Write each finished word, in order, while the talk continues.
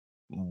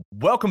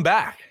Welcome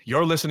back.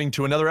 You're listening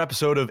to another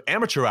episode of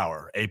Amateur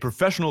Hour, a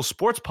professional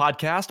sports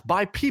podcast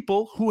by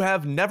people who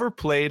have never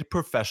played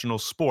professional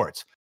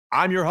sports.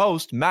 I'm your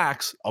host,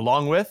 Max,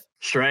 along with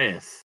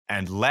Shreyas.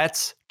 And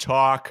let's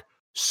talk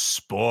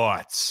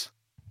sports.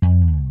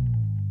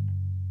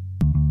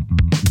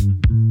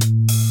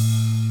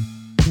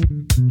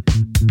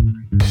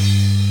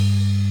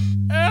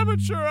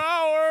 Amateur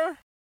Hour.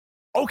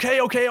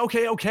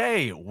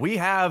 Okay. We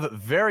have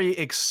very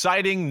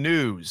exciting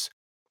news.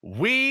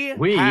 We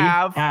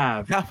have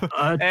a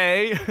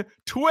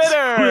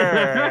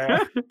Twitter.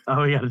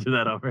 Oh, we got to do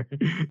that over.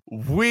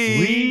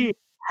 We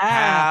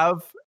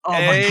have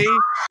a...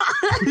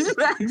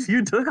 Max,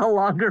 you took a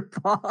longer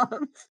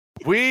pause.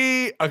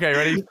 Okay,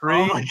 ready?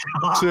 3,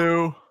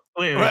 2...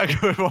 Wait.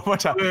 One more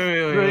time.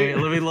 Wait.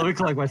 Let me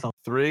collect myself.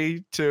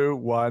 3, 2,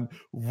 1.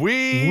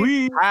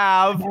 We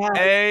have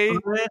a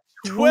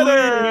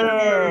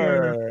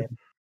Twitter.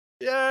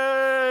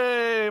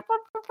 Yay!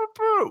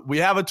 We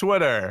have a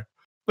Twitter.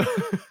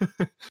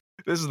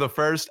 This is the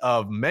first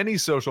of many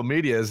social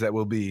medias that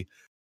will be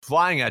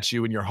flying at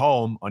you in your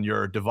home on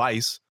your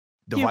devices.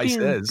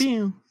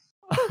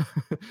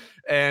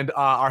 And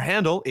our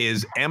handle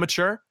is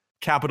amateur,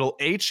 capital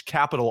H,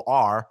 capital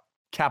R,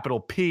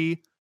 capital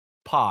P,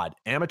 pod.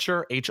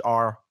 Amateur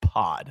HR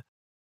pod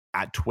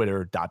at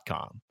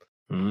twitter.com.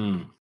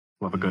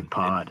 Love a good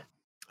pod.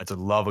 I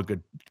love a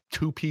good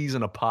 2 P's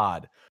in a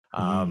pod.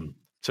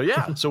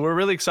 So we're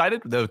really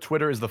excited. The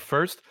Twitter is the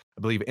first.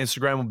 I believe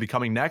Instagram will be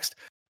coming next.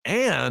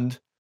 And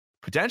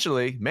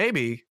potentially,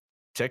 maybe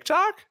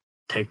TikTok?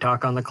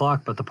 TikTok on the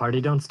clock, but the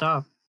party don't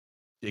stop.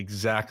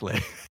 Exactly.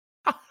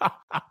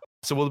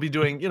 So we'll be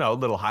doing,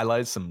 little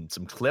highlights, some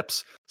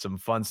clips, some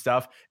fun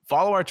stuff.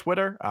 Follow our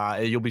Twitter.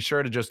 You'll be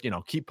sure to just,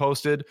 keep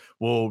posted.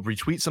 We'll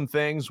retweet some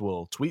things.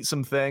 We'll tweet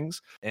some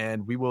things.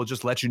 And we will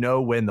just let you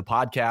know when the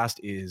podcast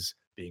is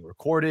being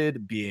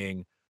recorded,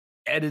 being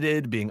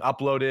edited, being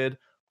uploaded,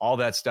 all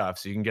that stuff.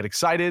 So you can get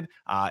excited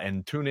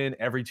and tune in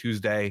every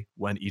Tuesday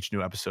when each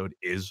new episode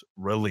is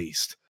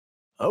released.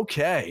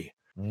 Okay.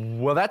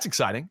 Well, that's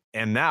exciting.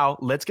 And now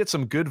let's get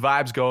some good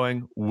vibes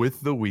going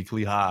with the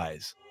weekly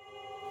highs.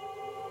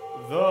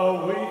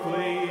 The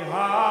weekly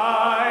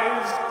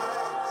highs.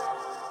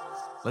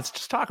 Let's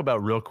just talk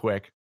about real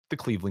quick the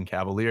Cleveland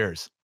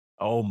Cavaliers.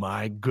 Oh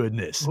my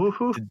goodness.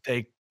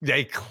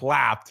 They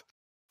clapped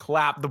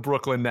the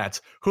Brooklyn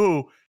Nets,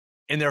 who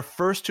in their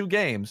first 2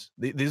 games,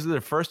 these are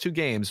their first 2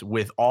 games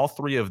with all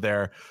 3 of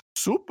their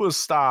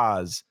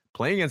superstars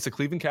playing against the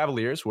Cleveland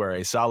Cavaliers, who are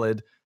a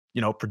solid,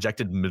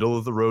 projected middle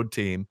of the road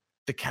team.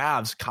 The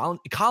Cavs,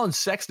 Colin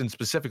Sexton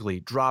specifically,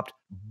 dropped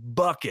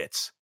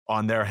buckets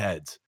on their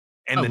heads.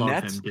 And I the love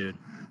Nets, him, dude.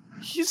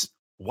 He's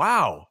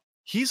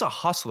a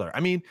hustler.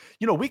 I mean,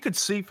 we could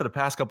see for the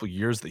past couple of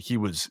years that he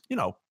was,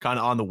 kind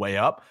of on the way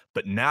up,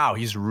 but now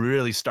he's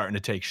really starting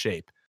to take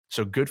shape.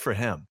 So good for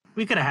him.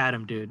 We could have had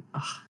him, dude.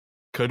 Ugh.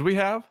 Could we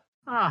have?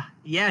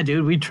 Yeah,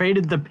 dude. We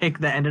traded the pick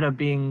that ended up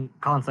being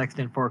Colin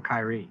Sexton for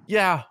Kyrie.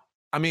 Yeah.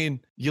 I mean,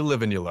 you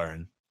live and you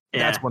learn. Yeah.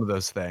 That's one of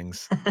those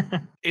things.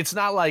 It's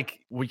not like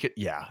we could.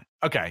 Yeah.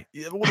 Okay.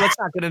 Let's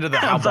not get into the.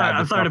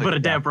 I'm sorry to put a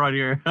damper on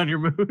your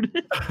mood.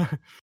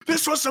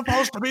 This was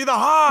supposed to be the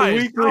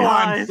high.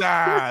 I'm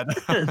sad.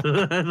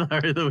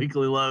 Sorry, the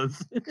weekly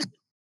lows.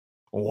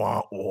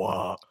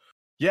 Wah.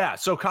 Yeah.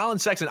 So Colin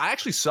Sexton, I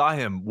actually saw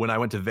him when I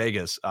went to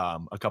Vegas a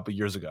couple of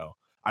years ago.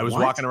 I was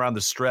walking around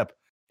the strip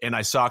and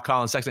I saw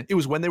Colin Sexton. It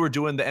was when they were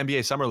doing the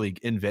NBA Summer League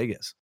in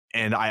Vegas.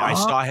 And I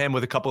saw him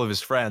with a couple of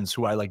his friends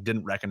who I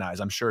didn't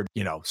recognize. I'm sure,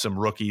 some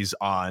rookies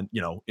on,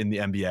 in the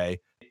NBA.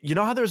 You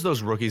know how there's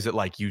those rookies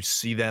that you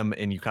see them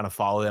and you kind of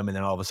follow them and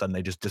then all of a sudden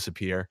they just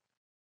disappear?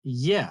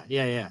 Yeah.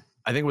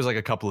 I think it was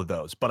a couple of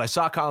those. But I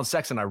saw Colin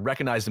Sexton. I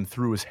recognized him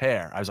through his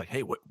hair. I was like,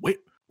 hey, wait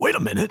a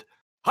minute.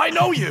 I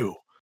know you.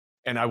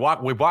 And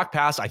we walked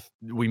past.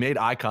 We made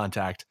eye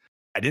contact.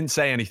 I didn't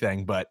say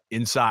anything, but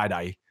inside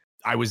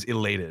I was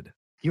elated.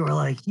 You were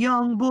like,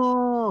 young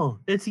bull.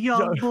 It's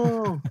young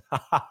bull.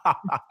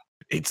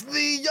 It's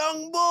the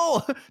young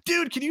bull.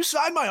 Dude, can you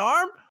sign my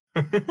arm?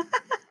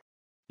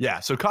 Yeah.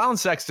 So Colin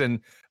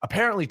Sexton,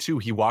 apparently too,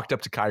 he walked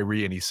up to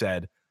Kyrie and he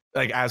said,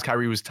 as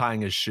Kyrie was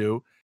tying his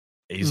shoe,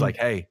 he's like,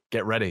 hey,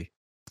 get ready.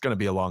 It's going to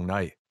be a long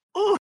night.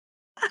 Oh,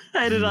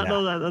 I did not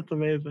know that. That's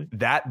amazing.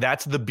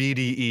 That's the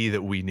BDE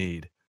that we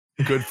need.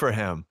 Good for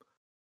him.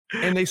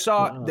 And I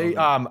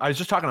was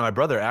just talking to my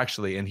brother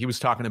actually, and he was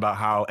talking about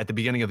how at the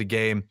beginning of the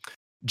game,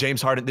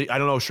 James Harden, I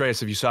don't know,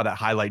 Shreyas, if you saw that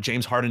highlight,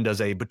 James Harden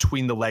does a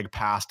between the leg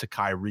pass to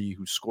Kyrie,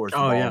 who scores the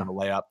ball in the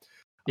layup.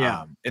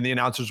 Yeah. And the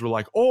announcers were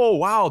like, oh,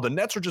 wow, the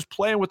Nets are just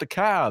playing with the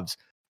Cavs.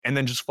 And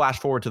then just flash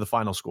forward to the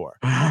final score.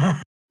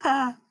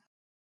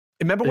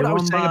 Remember what I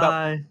was saying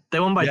about... They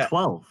won by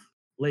 12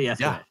 late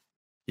yesterday.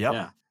 Yeah.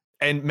 Yep.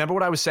 And remember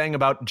what I was saying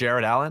about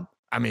Jared Allen?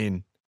 I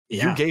mean,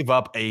 you gave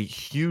up a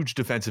huge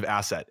defensive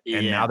asset,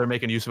 and now they're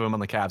making use of him on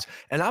the Cavs.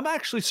 And I'm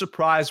actually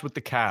surprised with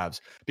the Cavs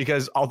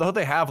because although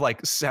they have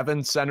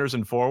 7 centers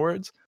and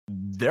forwards,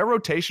 their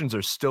rotations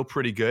are still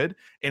pretty good.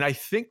 And I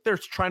think they're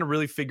trying to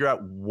really figure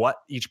out what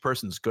each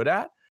person's good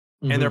at.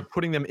 and they're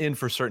putting them in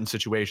for certain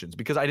situations,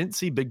 because I didn't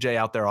see Big J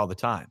out there all the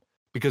time,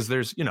 because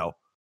there's,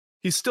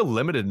 he's still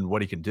limited in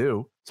what he can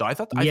do. So I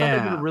thought they did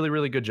a really,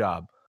 really good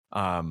job.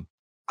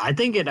 I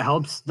think it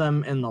helps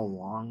them in the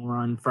long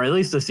run for at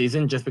least the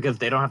season, just because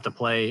they don't have to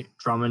play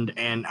Drummond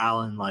and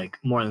Allen like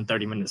more than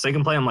 30 minutes. They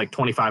can play them like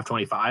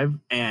 25,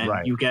 and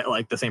you get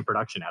like the same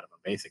production out of them,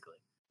 basically.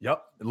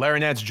 Yep. Larry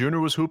Nance Jr.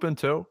 was hooping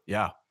too.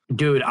 Yeah.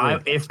 Dude,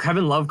 if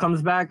Kevin Love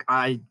comes back,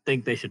 I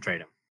think they should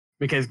trade him,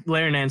 because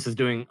Larry Nance is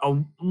doing a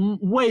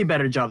way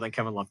better job than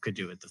Kevin Love could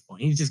do at this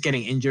point. He's just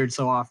getting injured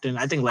so often.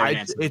 I think Larry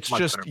Nance is a much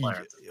better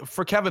player.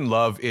 For Kevin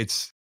Love,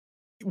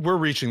 we're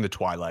reaching the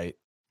twilight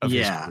of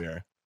his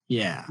career.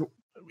 Yeah.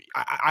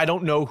 I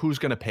don't know who's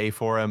going to pay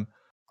for him.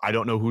 I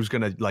don't know who's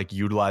going to like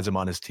utilize him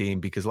on his team,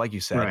 because like you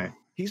said,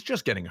 he's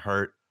just getting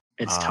hurt.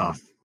 It's tough.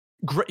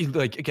 Great.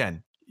 Like,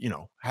 again,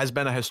 has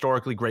been a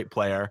historically great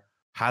player,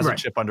 has a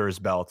chip under his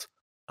belt.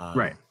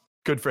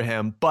 Good for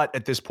him. But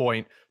at this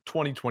point,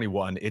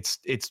 2021, it's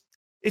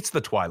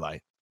the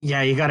twilight.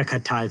 Yeah. You got to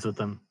cut ties with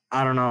him.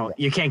 I don't know.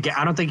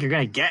 I don't think you're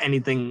going to get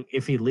anything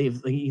if he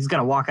leaves. He's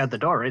going to walk out the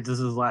door, right? This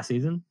is his last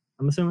season,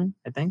 I'm assuming,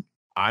 I think.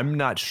 I'm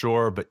not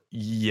sure, but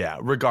yeah,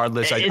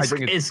 regardless, I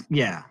think it's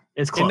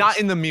close. And not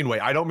in the mean way.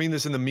 I don't mean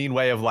this in the mean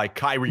way of like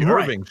Kyrie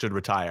Irving should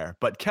retire,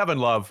 but Kevin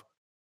Love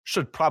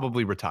should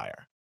probably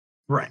retire.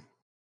 Right.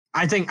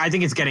 I think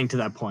it's getting to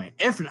that point.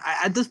 If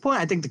at this point,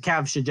 I think the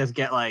Cavs should just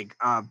get like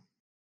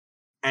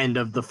end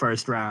of the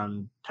first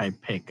round type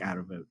pick out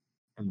of it,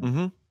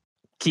 and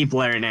keep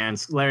Larry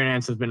Nance. Larry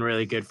Nance has been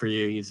really good for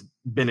you. He's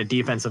been a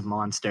defensive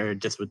monster,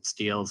 just with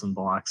steals and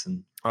blocks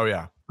and. Oh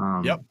yeah.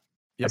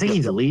 I think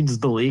he leads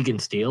the league in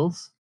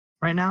steals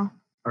right now,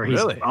 or he's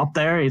up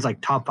there. He's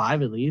like top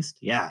 5 at least.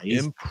 Yeah,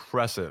 he's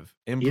impressive.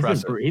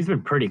 He's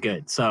been pretty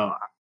good. So,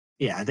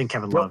 yeah, I think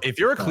Kevin Love. If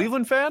you're a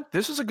Cleveland fan,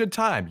 this is a good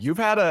time. You've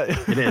had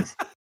it is.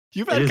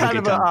 You've had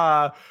kind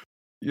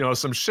of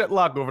some shit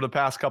luck over the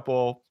past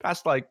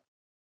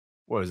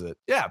what is it?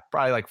 Yeah,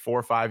 probably like 4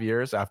 or 5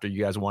 years after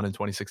you guys won in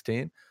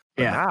 2016.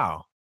 But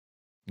now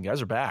you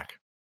guys are back.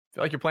 I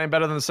feel like you're playing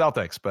better than the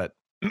Celtics, but.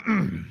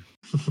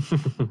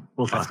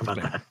 We'll talk about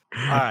that.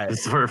 All right.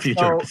 This is for a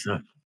future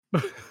episode.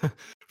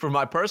 For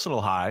my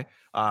personal high,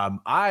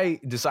 I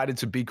decided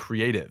to be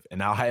creative, and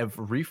now I have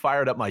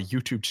refired up my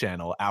YouTube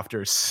channel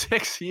after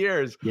 6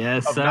 years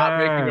of not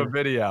making a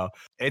video.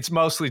 It's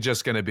mostly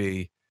just going to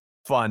be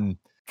fun,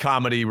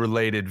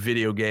 comedy-related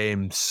video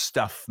game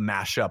stuff,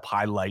 mashup,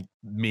 highlight,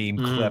 meme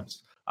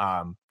clips.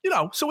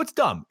 So it's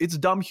dumb. It's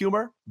dumb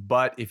humor,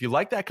 but if you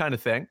like that kind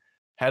of thing,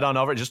 head on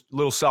over, just a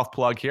little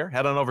self-plug here,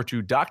 head on over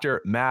to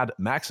Dr. Mad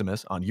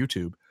Maximus on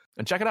YouTube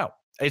and check it out.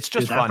 It's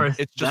just fun.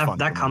 It's just fun.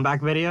 That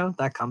comeback video,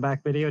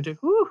 dude.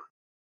 Woo.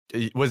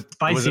 Was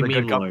spicy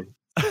meme lord.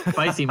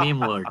 Spicy meme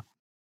lord.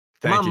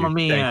 Mamma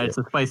mia, it's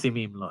a spicy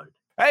meme lord.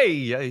 Hey,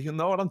 you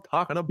know what I'm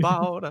talking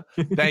about.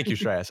 Thank you,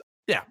 Shreyas.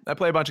 Yeah, I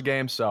play a bunch of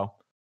games, so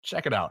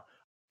check it out.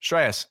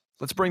 Shreyas,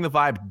 let's bring the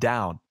vibe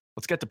down.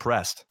 Let's get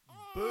depressed.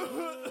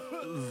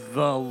 The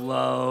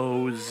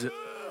lows.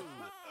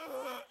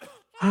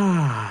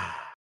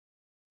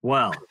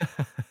 Well,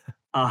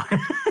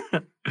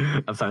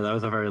 I'm sorry, that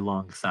was a very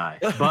long sigh.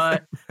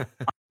 But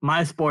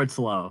my sports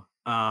low.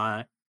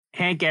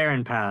 Hank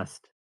Aaron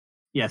passed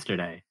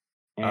yesterday,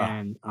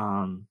 and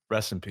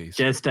rest in peace.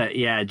 Just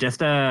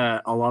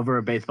a lover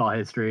of baseball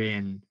history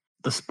and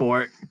the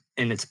sport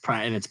in its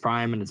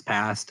prime and its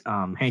past.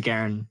 Hank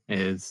Aaron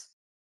is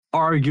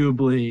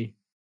arguably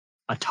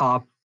a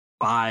top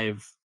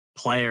 5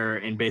 player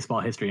in baseball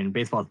history, and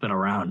baseball's been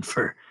around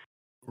for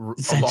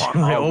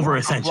over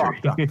a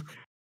century.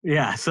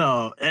 Yeah,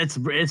 so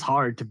it's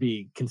hard to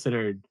be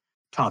considered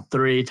top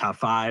 3, top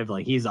 5.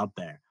 Like, he's up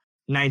there.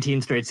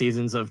 19 straight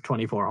seasons of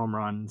 24 home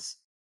runs,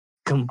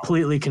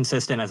 completely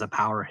consistent as a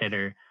power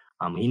hitter.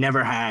 He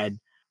never had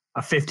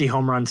a 50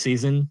 home run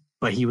season,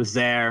 but he was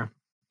there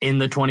in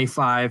the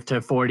 25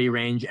 to 40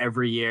 range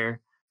every year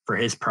for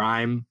his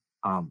prime.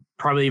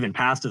 Probably even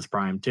past his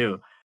prime too.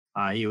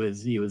 He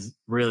was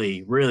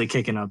really, really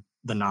kicking up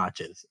the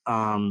notches.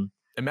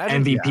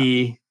 Imagine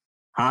MVP,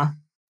 huh?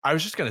 I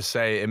was just gonna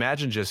say,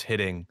 imagine just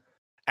hitting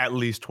at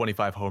least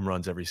 25 home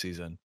runs every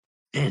season.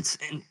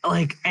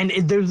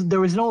 There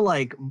was no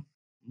like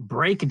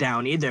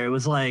breakdown either. It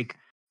was like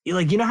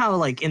you know how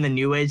like in the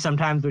new age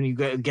sometimes when you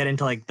get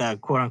into like the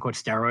quote unquote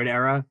steroid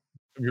era,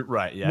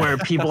 right? Yeah, where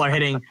people are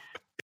hitting.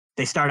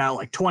 They start out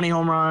like 20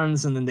 home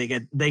runs, and then they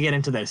get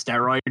into their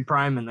steroid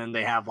prime, and then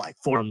they have like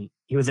 4.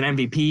 He was an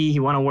MVP. He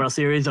won a World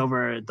Series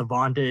over the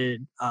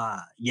vaunted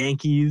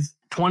Yankees.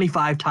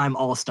 25-time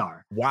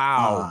All-Star.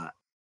 Wow.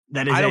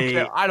 That is I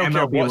don't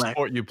care what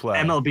sport you play.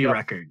 MLB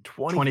record.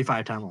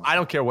 25-time All-Star. I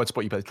don't care what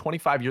sport you play.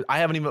 25 years.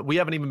 We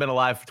haven't even been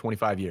alive for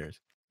 25 years.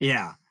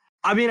 Yeah.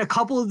 I mean, a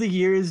couple of the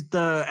years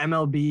the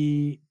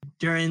MLB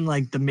during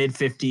like the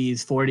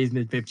mid-50s, 40s,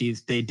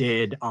 mid-50s, they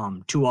did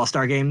 2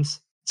 All-Star games.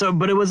 So,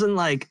 but it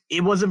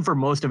wasn't for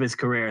most of his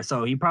career.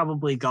 So he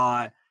probably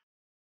got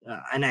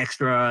an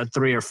extra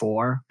 3 or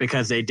 4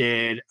 because they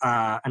did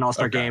an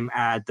All-Star game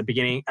at the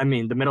beginning. I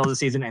mean, the middle of the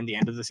season and the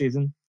end of the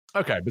season.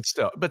 Okay, but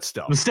still. But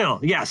still,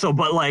 yeah. So,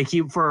 but like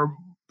he for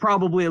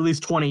probably at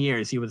least 20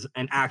 years, he was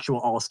an actual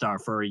all-star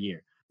for a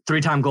year,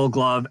 3-time Gold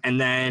Glove, and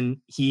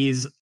then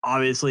he's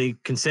obviously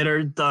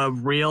considered the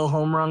real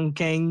home run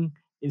king.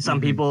 Some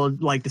people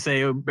like to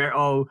say,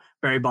 oh,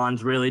 Barry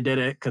Bonds really did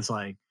it because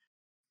like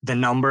the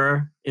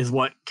number is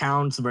what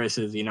counts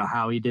versus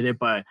how he did it,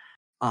 but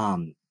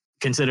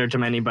considered to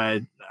many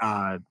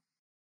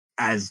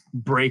as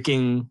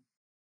breaking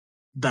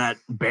that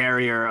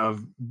barrier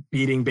of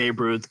beating Babe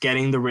Ruth,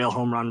 getting the real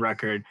home run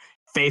record,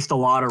 faced a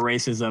lot of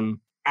racism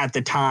at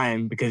the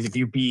time because if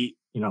you beat,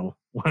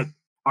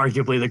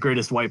 arguably the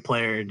greatest white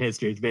player in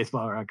history's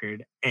baseball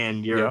record,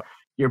 and you're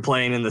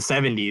playing in the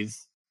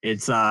 70s,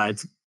 it's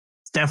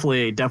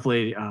definitely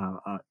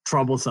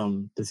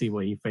troublesome to see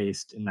what he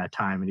faced in that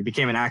time, and he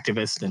became an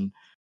activist, and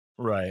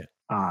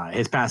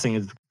his passing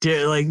is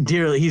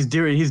he's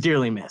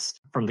dearly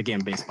missed from the game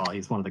of baseball.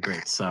 He's one of the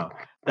greats. So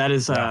that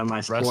is my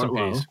sport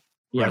low.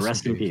 Yeah,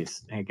 rest in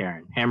peace, Hank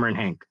Aaron. Hammer and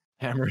Hank.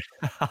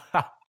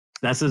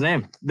 That's his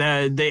name.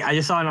 I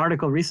just saw an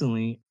article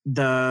recently.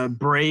 The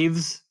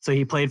Braves, so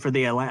he played for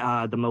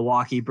the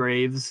Milwaukee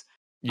Braves,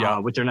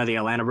 which are now the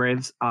Atlanta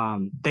Braves.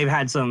 They've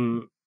had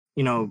some,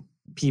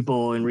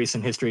 people in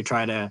recent history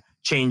try to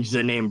change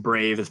the name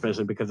Brave,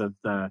 especially because of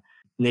the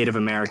Native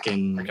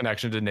American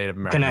connection to Native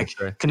American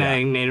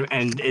Native,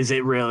 and is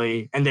it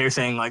really? And they're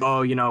saying like,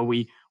 oh,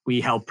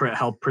 we help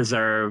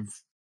preserve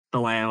the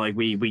land, like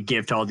we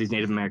give to all these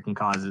Native American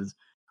causes.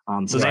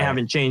 So they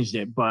haven't changed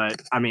it,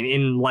 but I mean,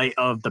 in light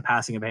of the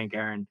passing of Hank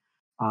Aaron,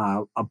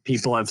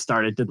 people have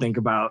started to think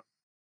about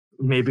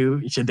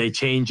maybe should they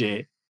change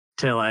it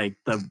to like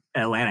the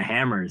Atlanta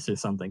Hammers or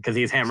something because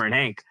he's Hammer and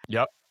Hank.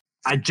 Yep.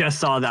 I just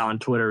saw that on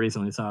Twitter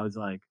recently, so I was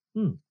like,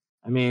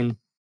 I mean,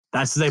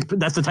 that's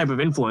the type of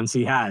influence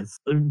he has.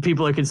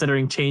 People are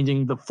considering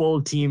changing the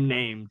full team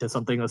name to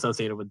something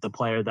associated with the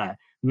player that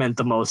meant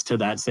the most to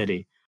that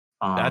city.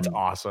 That's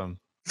awesome.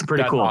 It's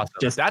pretty cool. Awesome.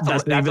 Just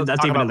that's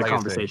even in the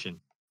conversation.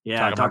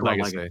 Yeah, talk about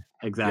legacy.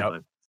 Exactly.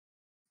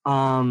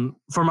 Yep.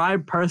 For my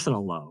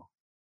personal low,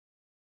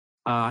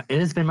 it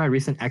has been my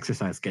recent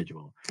exercise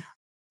schedule.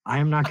 I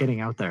am not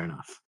getting out there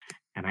enough,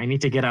 and I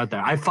need to get out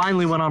there. I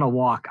finally went on a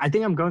walk. I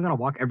think I'm going on a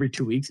walk every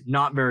 2 weeks.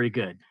 Not very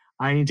good.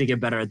 I need to get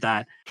better at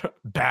that.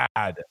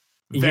 Bad.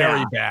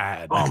 Very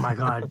bad. Oh my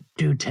God.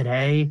 Dude,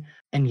 today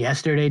and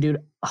yesterday,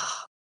 dude,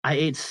 I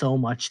ate so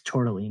much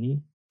tortellini.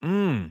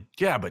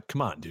 Yeah, but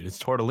come on, dude. It's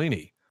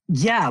tortellini.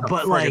 Yeah,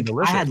 but like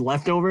delicious. I had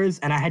leftovers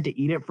and I had to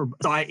eat it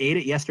so I ate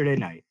it yesterday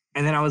night.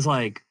 And then I was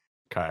like,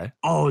 okay.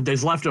 Oh,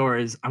 there's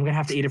leftovers. I'm going to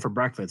have to eat it for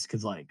breakfast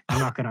because like I'm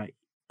not going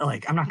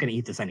to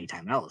eat this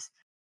anytime else.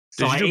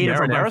 So Did you do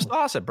marinara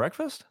sauce at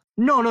breakfast?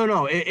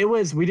 No. It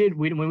was when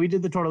we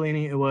did the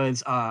tortellini, it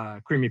was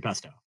creamy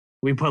pesto.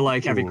 We put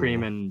like heavy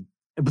cream and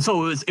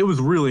so it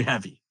was really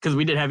heavy because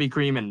we did heavy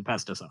cream and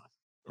pesto sauce.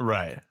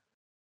 Right.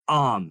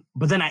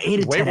 But then I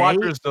ate it Weight today.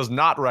 Watchers does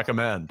not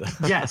recommend.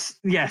 Yes,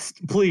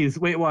 please,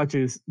 Weight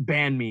Watchers,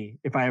 ban me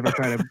if I ever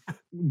try to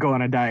go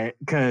on a diet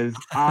because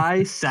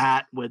I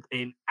sat with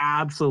an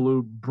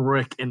absolute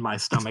brick in my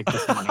stomach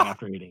this morning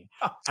after eating,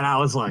 and I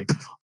was like,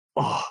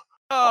 oh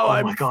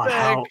my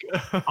God,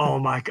 oh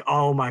my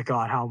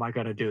God, how am I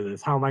gonna do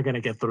this? How am I gonna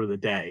get through the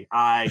day?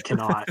 I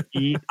cannot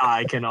eat.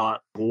 I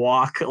cannot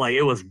walk. Like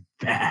it was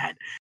bad.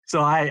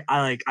 So I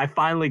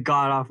finally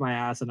got off my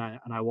ass and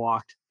I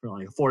walked for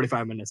like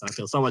 45 minutes. I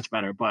feel so much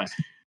better, but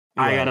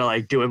I gotta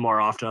like do it more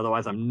often.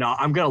 Otherwise, I'm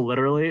gonna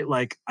literally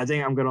I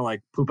think I'm gonna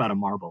like poop out a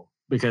marble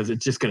because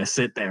it's just gonna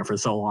sit there for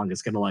so long.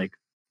 It's gonna like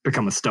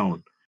become a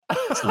stone.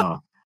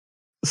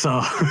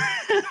 So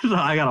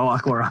I gotta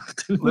walk more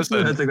often.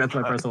 Listen, I think that's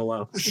my personal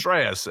low.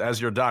 Shreyas,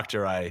 as your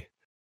doctor, I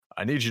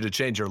need you to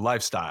change your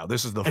lifestyle.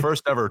 This is the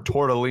first ever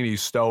tortellini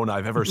stone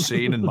I've ever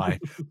seen in my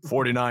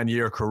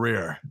 49-year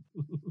career.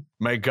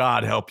 May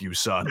God help you,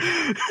 son.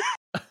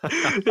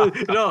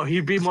 No,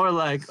 he'd be more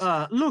like,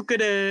 look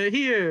at it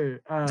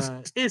here.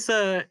 It's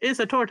a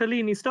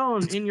tortellini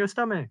stone in your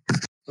stomach.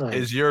 Like,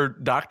 is your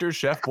doctor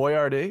Chef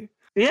Boyardee?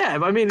 Yeah,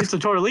 I mean, it's a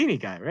tortellini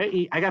guy,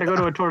 right? I got to go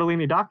to a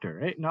tortellini doctor,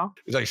 right? No?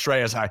 He's like,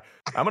 Shreyas,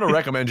 I'm going to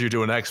recommend you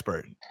to an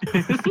expert.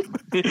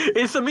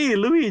 It's me,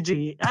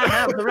 Luigi. I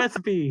have the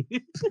recipe.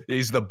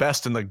 He's the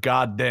best in the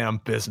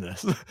goddamn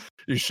business.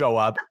 You show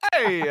up.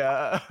 Hey,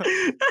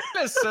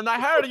 listen,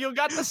 I heard you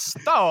got the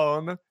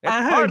stone.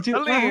 I heard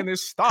you.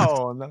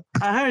 Stone.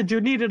 I heard you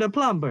needed a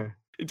plumber.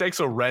 He takes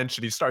a wrench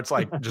and he starts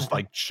just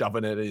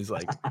shoving it. He's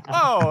like,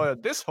 oh,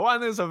 this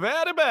one is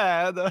very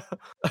bad.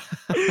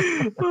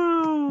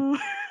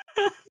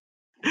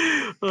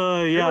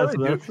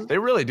 They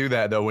really do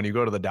that though. When you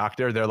go to the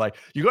doctor, they're like,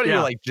 you go to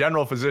your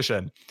general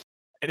physician,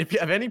 and if you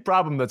have any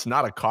problem that's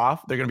not a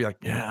cough, they're gonna be like,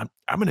 yeah,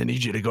 I'm gonna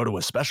need you to go to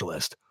a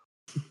specialist.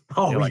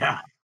 Oh yeah.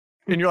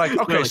 And you're like,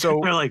 okay,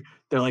 so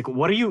they're like,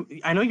 what are you?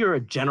 I know you're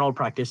a general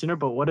practitioner,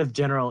 but what does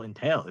general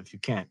entail if you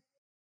can't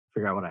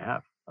figure out what I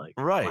have? Like,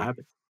 right. What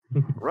happens?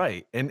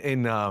 Right.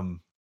 And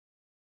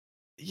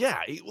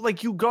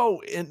like you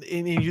go and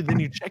then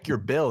you check your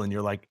bill and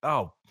you're like,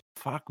 oh,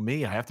 fuck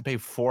me. I have to pay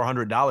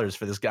 $400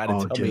 for this guy to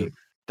tell me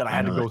that I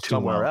had to know go that too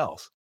somewhere well.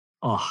 else.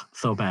 Oh,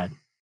 so bad.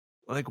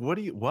 Like, what?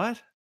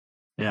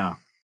 Yeah.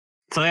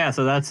 So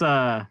that's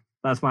my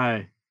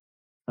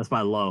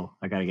low.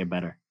 I gotta get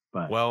better,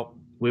 but Well,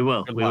 we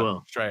will. good We luck,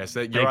 will. Shreyas.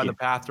 That you're Thank on the you.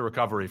 path to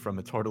recovery from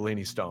the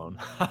tortellini stone.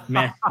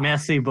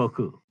 Merci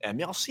beaucoup. And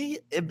merci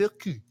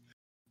beaucoup.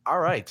 All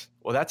right.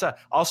 Well, that's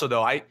also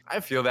though. I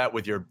feel that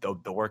with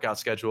the workout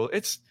schedule,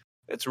 it's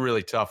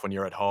really tough when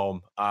you're at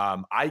home.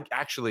 I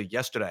actually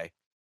yesterday,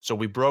 so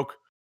we broke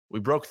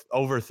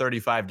over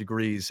 35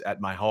 degrees at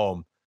my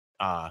home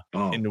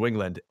in New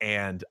England,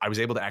 and I was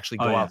able to actually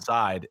go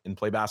outside and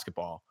play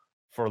basketball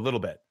for a little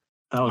bit.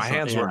 That was My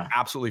hands were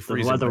absolutely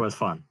freezing. The weather was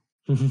fun.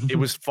 It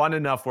was fun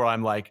enough where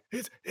I'm like,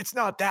 it's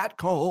not that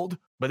cold,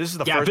 but this is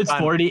the first if it's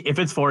time. 40, if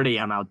it's 40,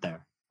 I'm out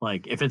there.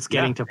 Like if it's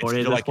getting to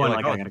 40 at this point,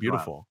 like I gotta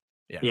beautiful.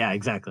 Yeah,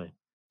 exactly.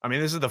 I mean,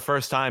 this is the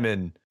first time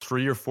in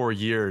 3 or 4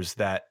 years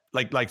that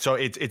so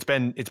it's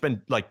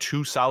been like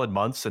 2 solid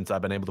months since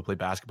I've been able to play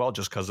basketball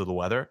just because of the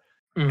weather.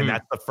 Mm-hmm. And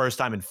that's the first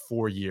time in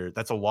 4 years.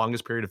 That's the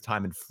longest period of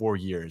time in 4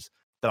 years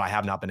that I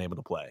have not been able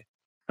to play.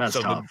 That's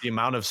so tough. The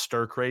amount of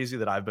stir crazy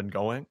that I've been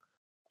going,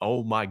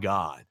 oh my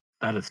God.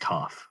 That is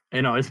tough.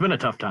 It's been a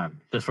tough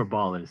time just for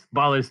ballers.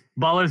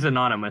 Ballers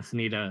Anonymous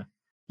need a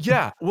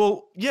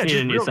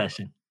new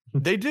session.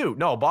 They do.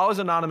 No, Ballers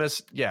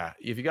Anonymous. Yeah.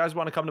 If you guys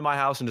want to come to my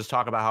house and just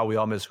talk about how we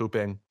all miss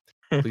hooping,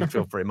 please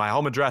feel free. My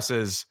home address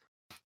is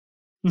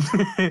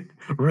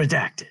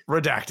redacted.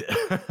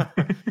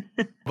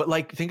 But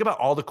like, think about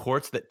all the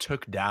courts that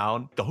took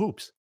down the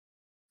hoops,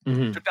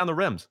 took down the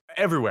rims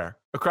everywhere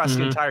across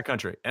the entire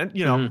country. And,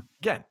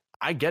 again,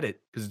 I get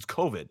it because it's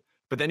COVID.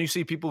 But then you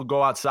see people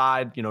go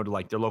outside, to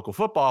like their local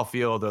football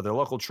field or their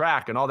local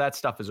track, and all that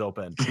stuff is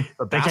open.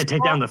 They can't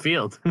take down the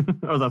field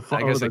or the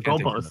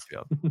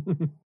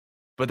goalpost.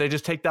 But they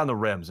just take down the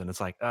rims, and it's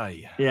like, oh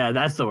yeah. Yeah,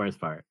 that's the worst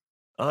part.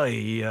 Oh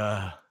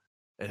yeah,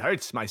 it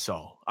hurts my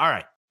soul. All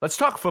right, let's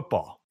talk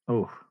football.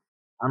 Oh,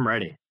 I'm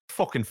ready.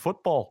 Fucking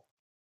football.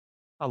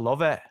 I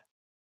love it.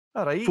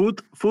 All right.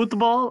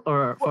 Football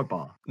or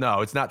football?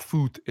 No, it's not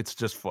foot. It's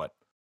just foot.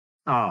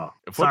 Oh,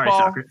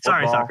 football,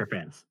 sorry, soccer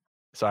fans.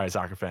 Sorry,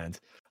 soccer fans.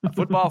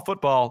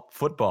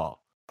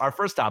 Football. Our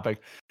first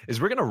topic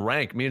is we're going to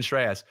rank, me and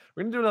Shreyas,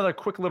 we're going to do another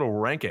quick little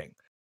ranking.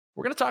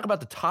 We're going to talk about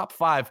the top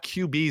 5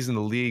 QBs in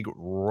the league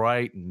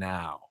right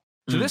now.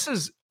 So this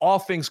is all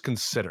things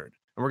considered.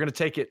 And we're going to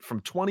take it from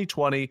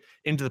 2020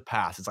 into the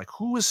past. It's like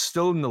who is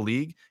still in the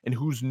league and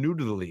who's new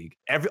to the league.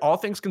 All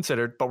things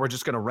considered, but we're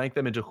just going to rank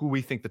them into who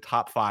we think the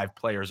top 5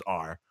 players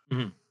are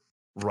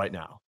right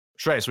now.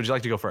 Shreyas, would you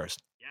like to go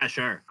first? Yeah,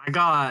 sure. I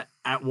got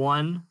at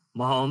 1,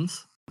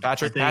 Mahomes.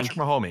 Patrick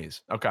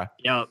Mahomes. Okay.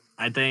 Yep.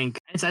 I think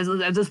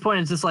at this point,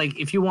 it's just like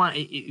if you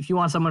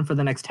want someone for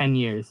the next 10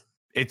 years,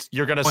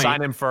 you're going to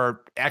sign him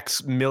for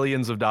X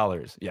millions of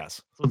dollars. Yes.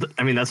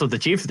 That's what the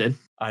Chiefs did.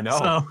 I know.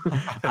 So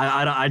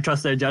I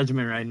trust their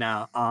judgment right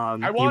now.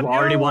 He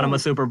already won him a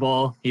Super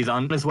Bowl. He's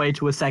on his way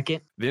to a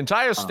second. The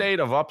entire state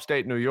of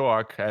upstate New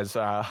York has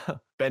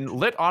been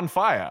lit on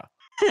fire.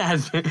 There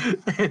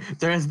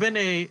has been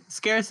a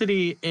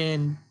scarcity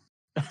in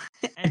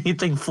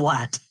anything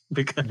flat.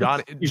 Because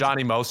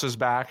Johnny Mosa's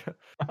back.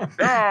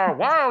 There are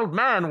wild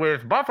men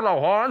with buffalo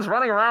horns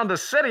running around the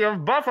city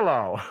of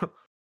Buffalo.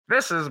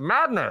 This is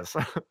madness.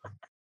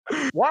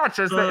 Watch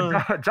as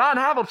John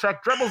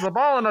Havlicek dribbles the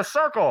ball in a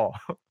circle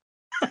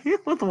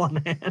with one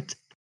hand.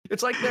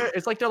 It's like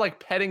they're like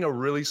petting a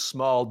really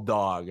small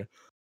dog, and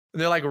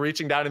they're like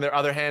reaching down, and their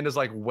other hand is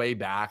like way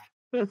back.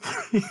 He's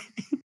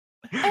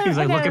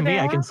like, look at me,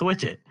 I can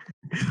switch it,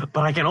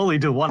 but I can only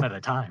do one at a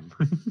time.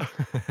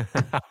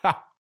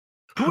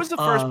 Who was the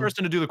first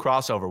person to do the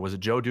crossover? Was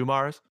it Joe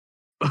Dumars?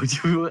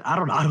 I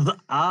don't know.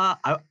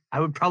 I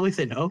would probably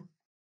say no.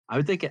 I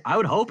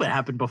would hope it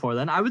happened before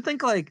then. I would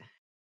think I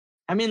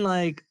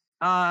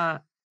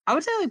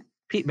would say like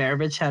Pete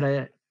Maravich had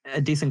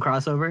a decent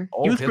crossover.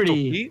 He was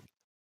pretty. Pete?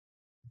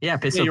 Yeah,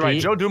 Pistol you're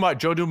Pete. Right.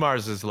 Joe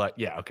Dumars is like,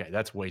 yeah, okay,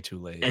 that's way too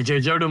late. Yeah,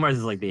 Joe Dumars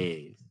is like the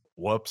 80s.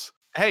 Whoops.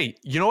 Hey,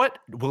 you know what?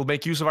 We'll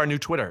make use of our new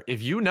Twitter.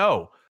 If you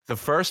know the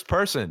first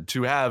person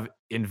to have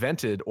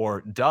invented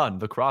or done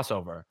the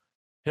crossover,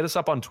 hit us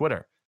up on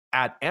Twitter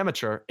at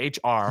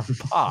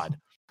amateurhrpod.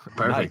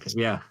 Perfect. Nice.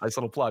 Yeah. Nice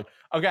little plug.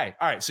 Okay.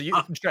 All right. So you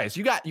got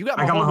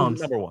Mahomes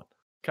number 1.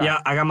 Okay.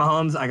 Yeah, I got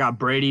Mahomes. I got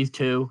Brady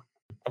too.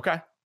 Okay.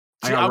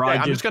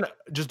 I'm just gonna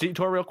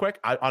detour real quick.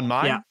 On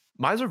mine,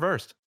 mine's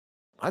reversed.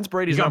 Mine's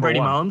Brady's number 1.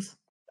 Mahomes?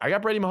 I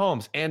got Brady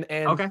Mahomes. And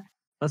okay.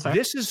 That's fair.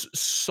 This is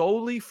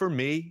solely for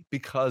me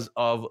because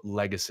of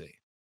legacy.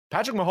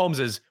 Patrick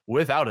Mahomes is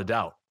without a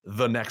doubt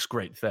the next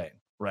great thing.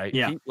 Right.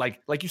 Yeah.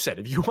 Like you said,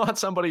 if you want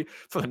somebody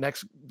for the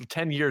next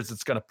 10 years,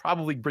 it's going to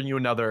probably bring you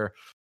another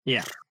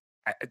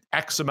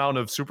X amount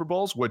of Super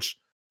Bowls, which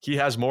he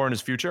has more in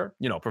his future,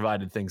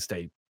 provided things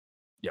stay,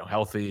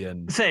 healthy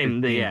and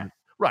same.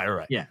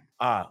 Right. Yeah.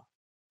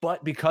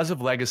 But because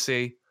of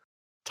legacy,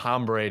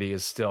 Tom Brady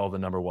is still the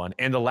number 1.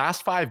 And the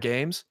last 5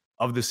 games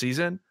of the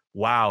season,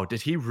 wow, did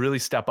he really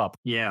step up?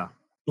 Yeah.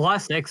 The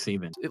last 6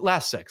 even.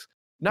 Last 6.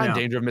 Not in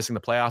danger of missing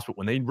the playoffs, but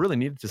when they really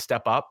needed to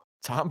step up,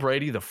 Tom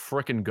Brady, the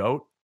frickin'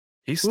 GOAT,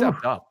 He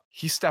stepped up.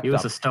 He stepped up. He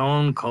was a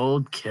stone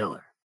cold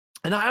killer.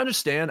 And I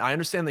understand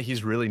that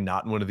he's really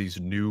not one of these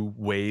new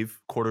wave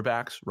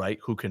quarterbacks, right?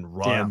 Who can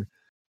run,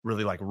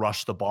 really like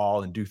rush the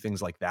ball and do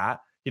things like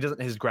that.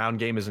 His ground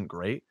game isn't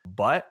great,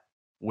 but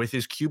with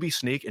his QB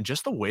sneak and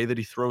just the way that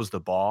he throws the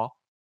ball,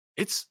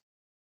 it's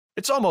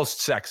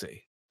almost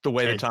sexy the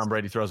way that Tom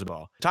Brady throws the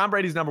ball. Tom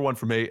Brady's number 1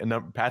 for me, and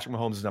Patrick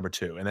Mahomes is number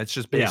 2, and that's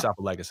just based off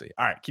of legacy.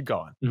 All right, keep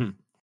going. Mm-hmm.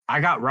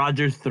 I got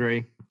Rodgers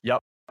 3.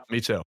 Yep, me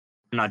too.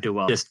 Not do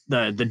well. Just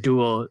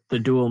the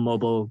dual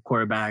mobile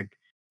quarterback.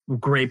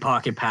 Great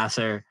pocket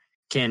passer,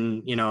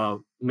 can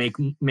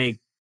make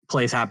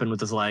plays happen with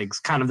his legs.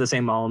 Kind of the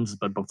same Mahomes,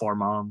 but before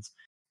Mahomes.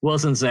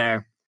 Wilson's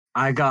there.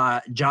 I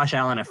got Josh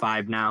Allen at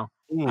 5 now.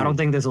 Ooh. I don't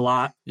think there's a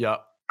lot. Yeah.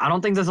 I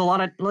don't think there's a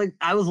lot of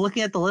I was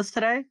looking at the list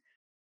today.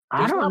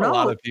 There's I don't not know. a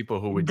lot of people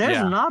who would.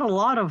 There's not a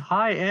lot of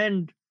high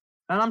end,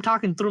 and I'm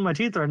talking through my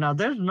teeth right now.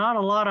 There's not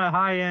a lot of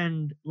high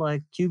end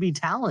QB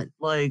talent.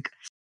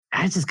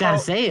 I just gotta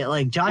say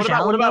it. Josh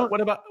Allen.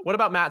 What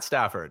about Matt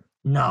Stafford?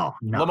 No.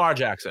 Lamar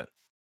Jackson.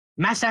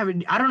 Matt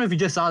Stafford, I don't know if you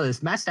just saw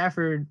this. Matt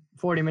Stafford,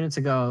 40 minutes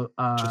ago,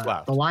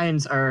 the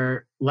Lions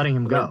are letting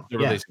him go. They're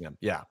releasing him.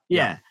 Yeah.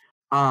 Yeah.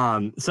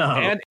 And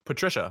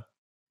Patricia.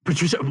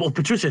 Well,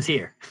 Patricia's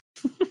here.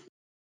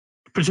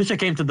 Patricia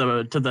came to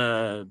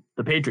the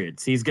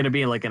Patriots. He's gonna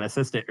be like an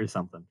assistant or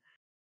something.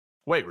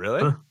 Wait,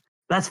 really?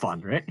 That's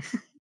fun, right?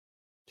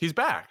 He's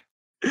back.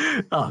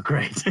 Oh,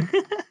 great.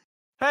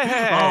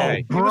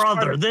 Hey. Oh,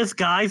 brother, this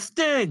guy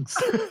stinks.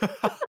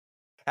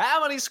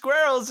 How many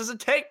squirrels does it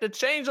take to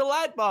change a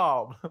light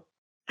bulb?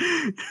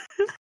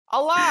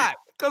 A lot,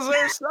 because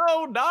they're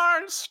so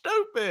darn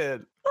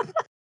stupid.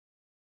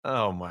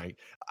 Oh my.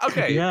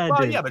 Okay. Yeah,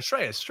 but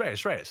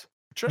Shreyas.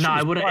 No,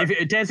 I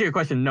wouldn't. To answer your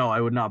question, no,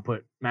 I would not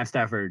put Matt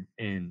Stafford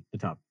in the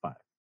top 5.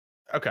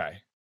 Okay.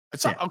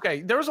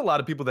 Okay. There was a lot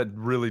of people that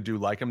really do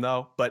like him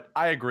though, but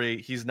I agree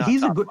he's not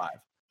top 5.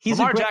 He's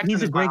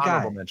a great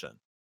guy. Mention.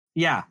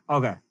 Yeah.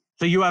 Okay.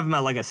 So you have him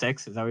at a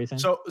 6? Is that what you're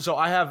saying? So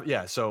I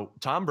have So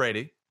Tom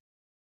Brady,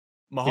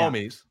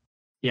 Mahomes,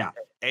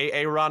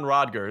 Aaron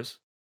Rodgers.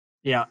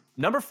 Yeah.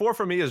 Number 4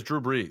 for me is Drew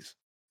Brees.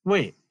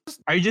 Wait,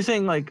 are you just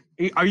saying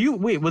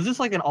was this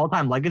an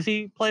all-time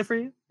legacy play for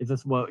you? Is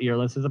this what your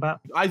list is about?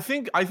 I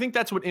think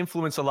that's what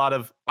influenced a lot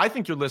of. I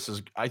think your list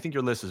is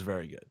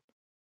very good.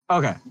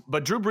 Okay.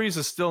 But Drew Brees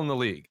is still in the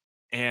league,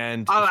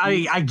 and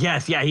I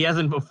guess he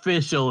hasn't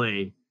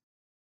officially.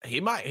 He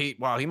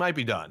might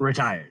be done.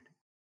 Retired.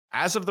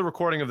 As of the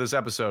recording of this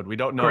episode, we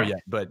don't know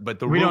yet, but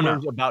the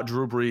rumors about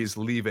Drew Brees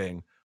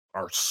leaving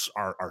are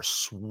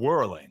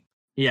swirling.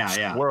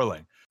 Yeah.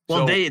 Swirling.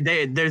 Well,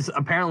 there's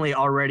apparently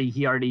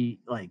he already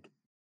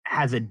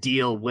has a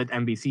deal with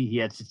NBC. He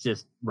has to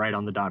just write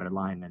on the dotted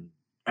line and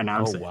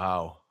announce it. Oh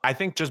wow! I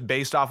think just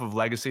based off of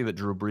legacy, that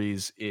Drew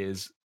Brees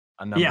is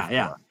a number 4.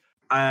 Yeah.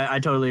 I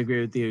totally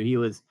agree with you. He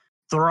was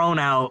thrown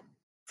out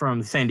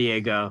from San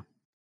Diego,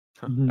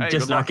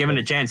 just not given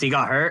a chance. He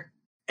got hurt,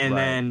 and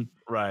then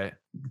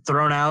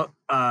thrown out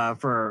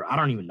for I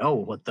don't even know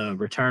what the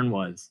return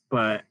was,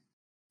 but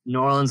New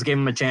Orleans gave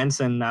him a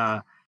chance, and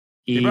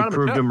he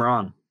proved him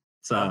wrong.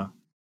 So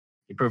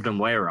he proved him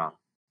way wrong.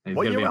 He's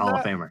going to be a Hall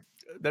of Famer.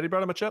 That he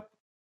brought him a chip?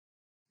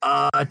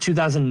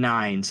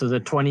 2009. So the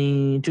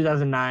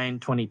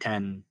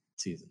 2009-2010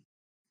 season.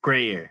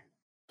 Great year.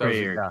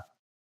 Yeah.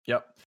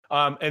 Yep.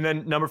 And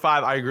then number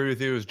 5, I agree with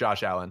you, is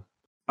Josh Allen.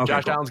 Okay,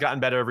 Josh Allen's gotten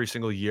better every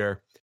single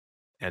year.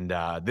 And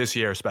this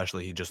year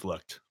especially, he just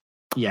looked.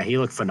 Yeah, he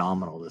looked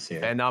phenomenal this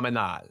year.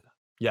 Phenomenal.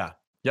 Yeah.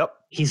 Yep.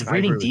 He's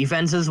reading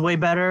defenses way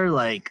better.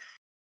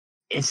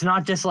 It's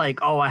not just I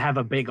have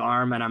a big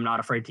arm and I'm not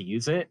afraid to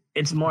use it.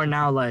 It's more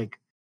now oh,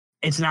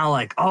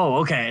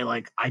 okay,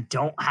 I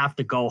don't have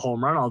to go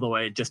home run all the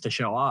way just to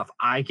show off.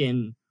 I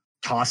can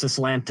toss a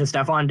slant to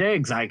Stephon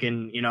Diggs. I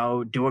can,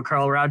 do a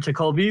curl route to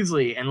Cole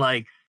Beasley and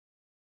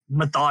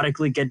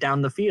methodically get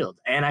down the field.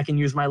 And I can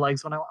use my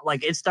legs when I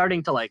want. It's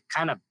starting to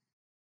kind of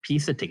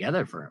piece it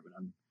together for him.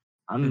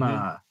 I'm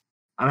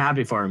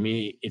happy for him.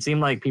 It seemed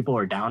like people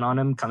were down on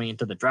him coming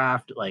into the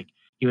draft.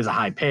 He was a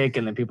high pick,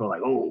 and then people were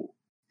like, "Oh,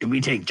 did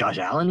we take Josh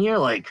Allen here?"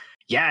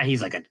 Yeah,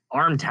 he's an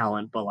arm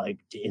talent, but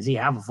does he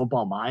have a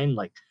football mind?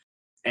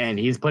 And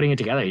he's putting it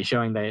together. He's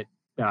showing that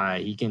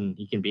he can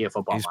be a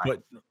football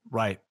mind.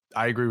 Right.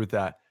 I agree with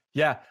that.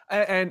 Yeah,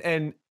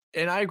 and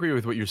I agree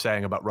with what you're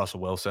saying about Russell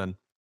Wilson.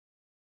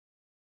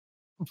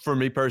 For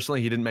me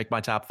personally, he didn't make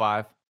my top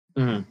 5,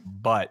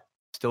 but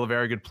still a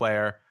very good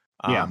player.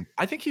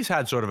 I think he's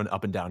had sort of an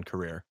up and down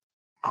career.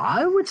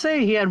 I would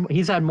say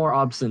he's had more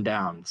ups and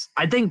downs.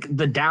 I think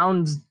the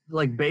downs,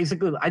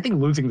 basically, I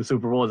think losing the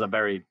Super Bowl is a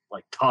very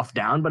tough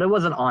down, but it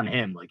wasn't on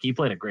him. He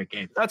played a great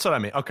game. That's what I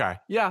mean. Okay,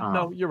 yeah,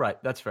 no, you're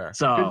right. That's fair.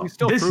 So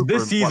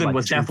this season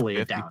was definitely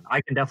a down.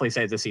 I can definitely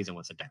say this season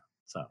was a down.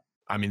 So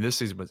I mean, this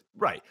season was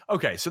right.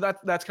 Okay, so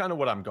that's kind of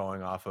what I'm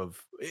going off of.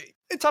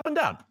 It's up and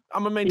down.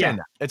 I'm gonna maintain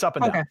that. It's up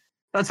and down.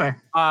 That's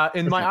fair.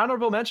 And my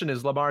honorable mention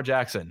is Lamar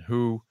Jackson,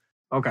 who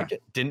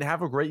didn't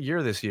have a great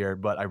year this year,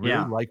 but I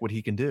really like what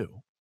he can do.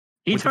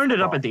 He turned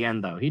it up at the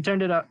end, though. He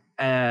turned it up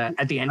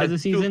at the end of the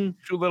season.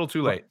 Too little,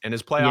 too late, and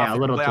his Yeah, a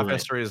little too playoff late.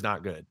 history is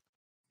not good.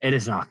 It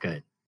is not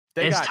good.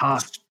 They It's got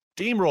tough.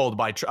 steamrolled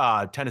by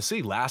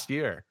Tennessee last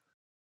year.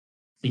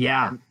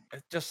 Yeah,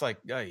 It's just like,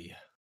 ay.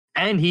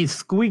 and he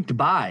squeaked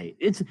by.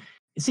 It's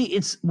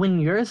when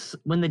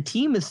the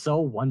team is so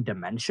one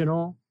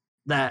dimensional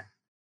that,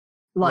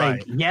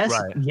 like,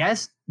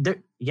 right.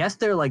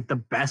 they're like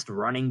the best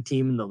running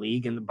team in the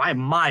league, and by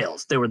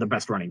miles they were the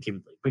best running team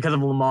in the league because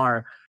of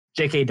Lamar,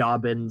 J.K.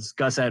 Dobbins,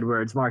 Gus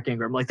Edwards, Mark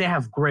Ingram. Like, they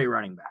have great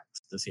running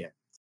backs this year.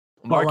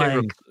 Mark But,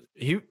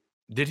 Ingram,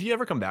 did he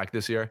ever come back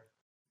this year?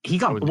 He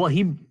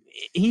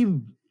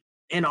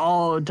in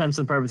all intents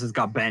and purposes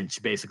got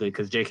benched basically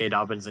because J.K.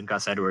 Dobbins and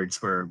Gus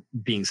Edwards were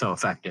being so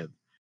effective.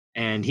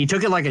 And he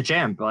took it like a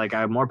champ. Like, I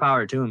have more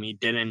power to him. He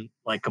didn't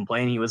like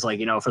complain. He was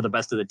like, for the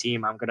best of the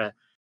team, I'm gonna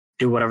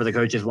do whatever the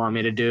coaches want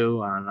me to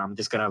do, and I'm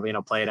just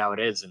gonna play it how it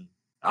is. And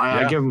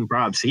I give him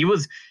props. He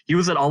was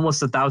an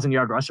almost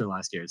 1,000-yard rusher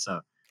last year. So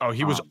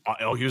he was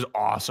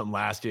awesome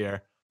last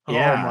year.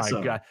 Yeah, oh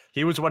my god,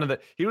 he was one of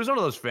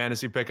those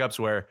fantasy pickups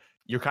where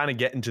you're kind of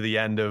getting to the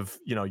end of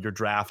your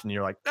draft and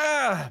you're like,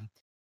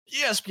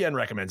 ESPN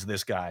recommends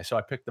this guy, so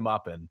I picked him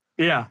up and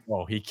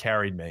he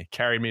carried me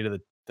to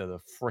the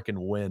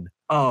freaking win.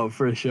 Oh,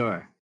 for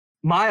sure.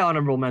 My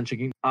honorable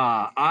mention,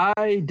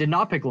 I did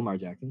not pick Lamar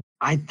Jackson.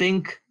 I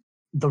think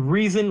the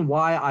reason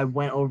why I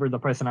went over the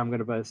person I'm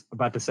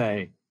about to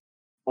say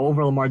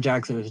over Lamar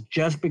Jackson is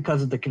just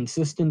because of the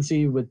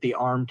consistency with the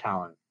arm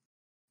talent.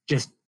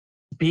 Just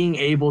being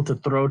able to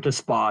throw to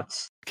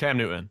spots. Cam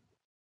Newton.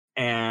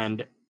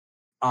 And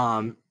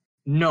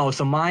no,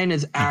 so mine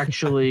is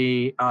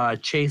actually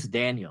Chase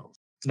Daniels.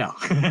 No.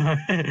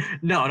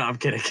 no, I'm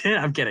kidding.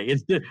 I'm kidding.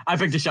 I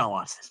picked Deshaun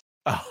Watson.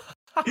 Oh.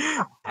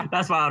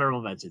 That's my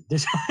honorable mention.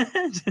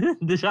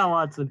 Deshaun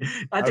Watson.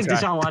 I think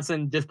Deshaun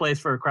Watson just plays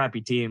for a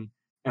crappy team.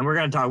 And we're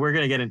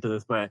gonna get into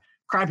this, but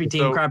crappy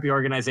team, crappy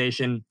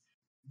organization,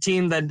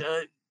 team that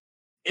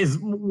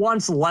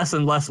wants less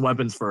and less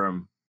weapons for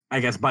him,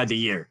 I guess, by the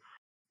year.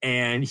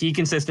 And he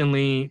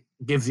consistently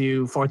gives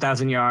you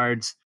 4,000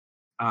 yards,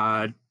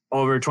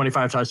 over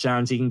 25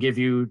 touchdowns. He can give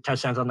you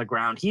touchdowns on the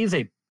ground. He is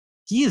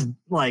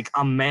like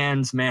a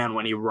man's man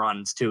when he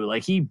runs too.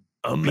 Like, he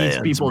beats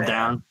people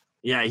down.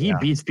 Yeah, he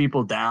beats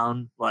people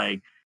down.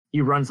 Like, he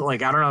runs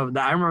like, I don't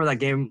know. I remember that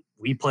game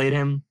we played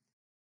him.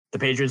 The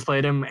Patriots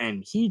played him,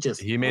 and he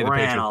made the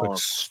Patriots look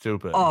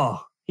stupid.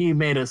 Oh, he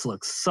made us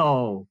look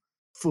so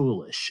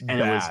foolish, and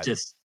it was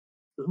just,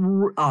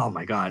 oh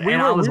my god! We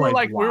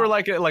were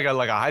like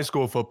a high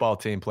school football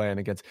team playing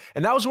against,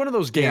 and that was one of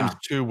those games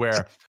too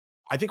where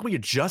I think we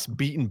had just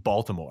beaten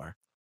Baltimore,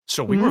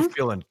 so we were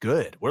feeling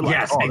good. We're like,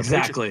 yes,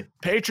 exactly.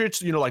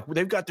 Patriots, like,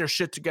 they've got their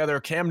shit together.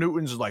 Cam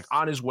Newton's like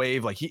on his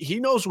wave, like he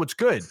knows what's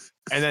good,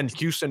 and then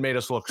Houston made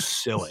us look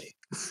silly.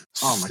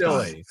 Oh my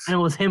god! And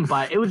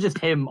it was just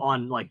him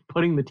on, like,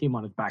 putting the team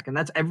on his back, and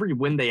that's every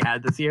win they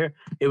had this year.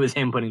 It was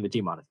him putting the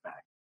team on his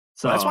back.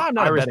 So that's why I'm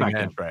not a betting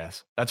man,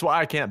 Shreyas. That's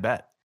why I can't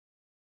bet,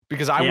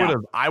 because I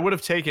would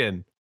have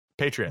taken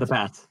Patriots. The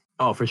Pats.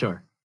 Oh, for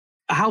sure.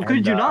 How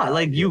could you not?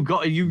 Like, you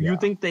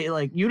think they,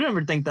 like, you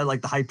never think that,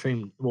 like, the hype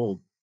train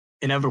will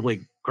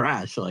inevitably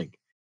crash. Like,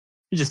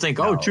 you just think,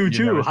 choo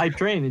choo, hype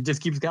train. It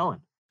just keeps going.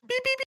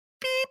 Beep beep beep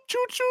beep,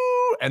 choo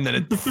choo, and then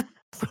it.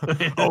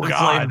 Oh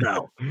god,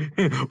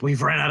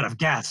 we've ran out of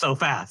gas so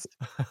fast.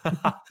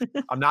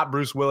 I'm not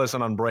Bruce Willis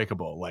and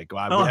Unbreakable. Like,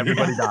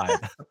 everybody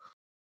died.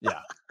 Yeah.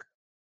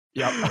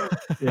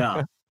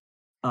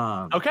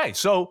 Okay,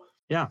 so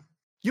yeah,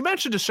 you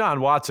mentioned Deshaun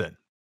Watson.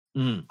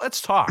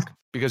 Let's talk,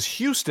 because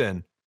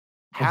Houston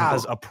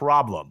has a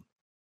problem,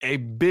 a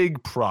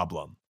big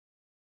problem.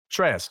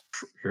 Shreyas,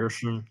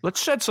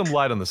 let's shed some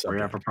light on the subject.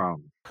 We have a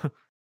problem.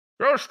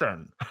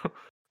 Houston,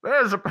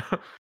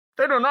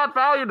 they do not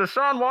value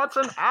Deshaun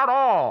Watson at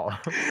all.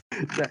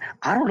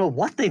 I don't know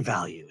what they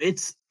value.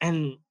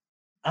 And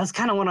that's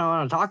kind of what I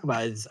want to talk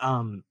about is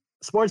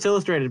Sports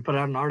Illustrated put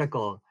out an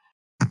article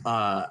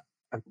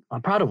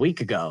about a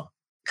week ago,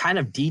 kind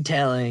of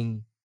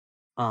detailing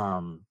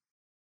the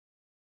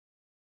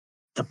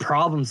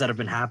problems that have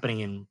been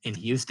happening in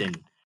Houston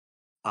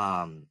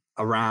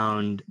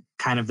around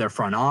kind of their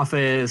front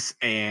office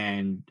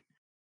and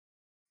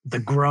the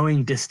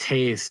growing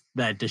distaste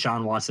that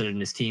Deshaun Watson and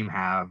his team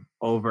have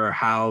over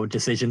how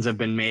decisions have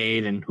been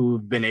made and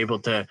who've been able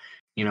to,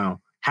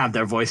 have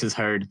their voices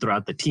heard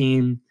throughout the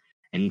team.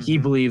 And he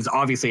believes,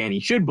 obviously, and he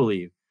should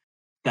believe,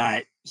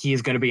 that he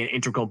is going to be an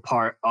integral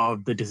part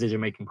of the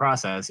decision-making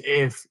process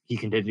if he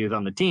continues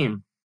on the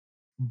team.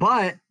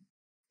 But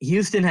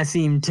Houston has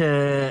seemed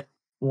to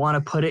want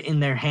to put it in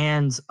their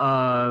hands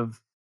of,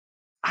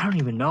 I don't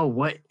even know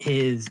what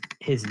his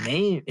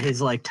name,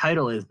 his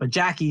title is, but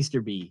Jack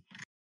Easterby,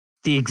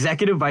 the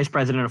executive vice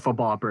president of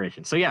football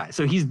operations.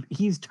 So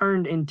he's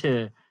turned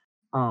into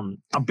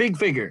a big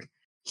figure.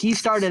 He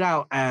started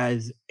out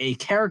as a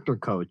character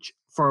coach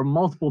for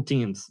multiple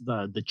teams.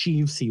 The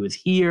Chiefs, he was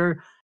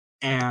here,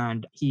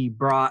 and he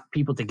brought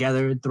people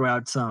together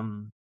throughout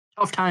some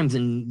tough times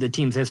in the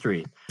team's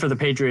history. For the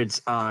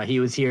Patriots, he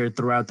was here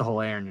throughout the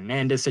whole Aaron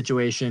Hernandez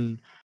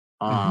situation.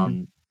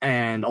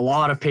 And a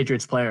lot of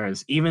Patriots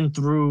players, even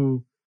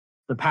through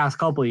the past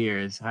couple of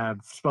years, have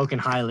spoken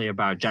highly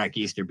about Jack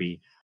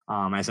Easterby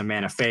as a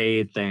man of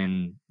faith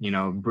and,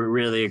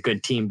 really a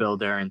good team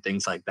builder and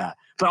things like that.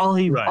 But all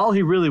he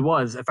really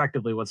was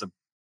effectively was a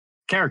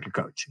character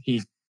coach.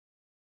 He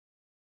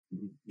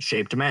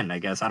shaped men, I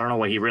guess. I don't know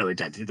what he really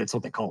did. That's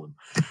what they call him.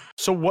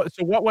 So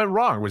what went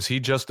wrong? Was he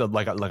just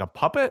like a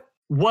puppet?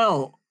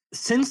 Well,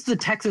 since the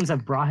Texans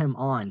have brought him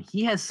on,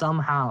 he has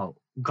somehow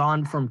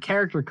gone from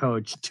character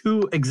coach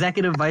to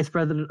executive vice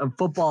president of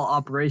football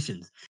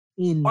operations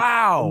in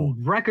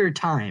record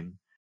time.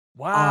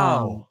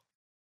 Wow.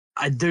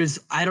 I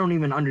don't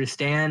even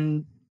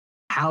understand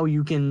how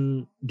you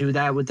can do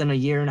that within a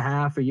year and a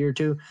half, a year or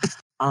two.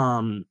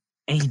 And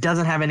he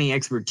doesn't have any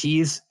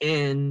expertise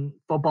in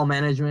football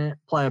management,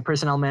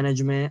 personnel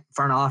management,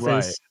 front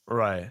office.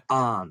 Right.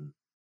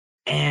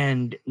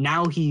 And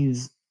now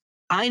he's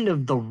kind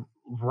of the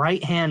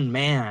right-hand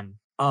man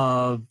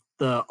of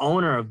the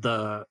owner of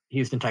the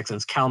Houston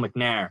Texans, Cal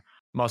McNair.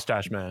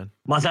 Mustache man.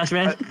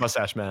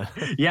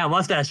 Yeah,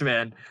 mustache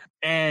man.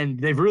 And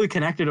they've really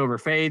connected over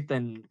faith.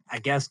 And I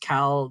guess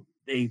Cal,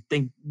 they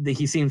think that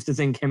he seems to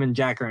think him and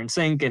Jack are in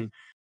sync and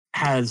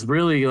has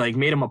really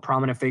made him a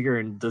prominent figure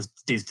in this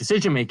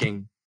decision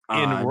making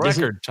in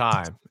record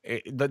time.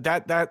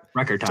 That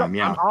record time.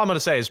 Yeah. All I'm going to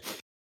say is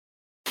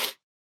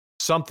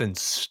something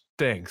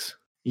stinks.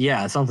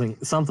 Yeah, something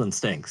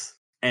stinks.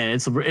 And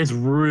it's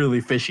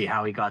really fishy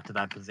how he got to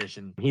that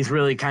position. He's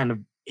really kind of,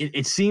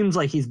 it seems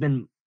like he's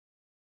been,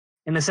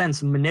 in a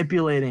sense,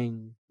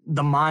 manipulating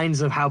the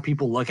minds of how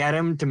people look at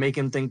him to make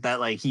him think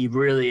that he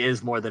really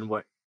is more than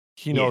what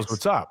he knows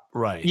what's up.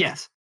 Right.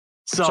 Yes.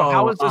 So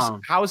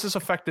how has this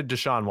affected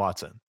Deshaun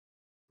Watson?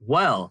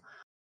 Well,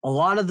 a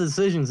lot of the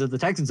decisions that the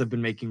Texans have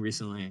been making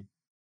recently,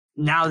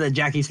 now that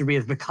Jack Easterby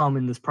has become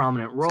in this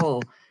prominent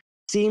role,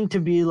 seem to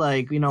be why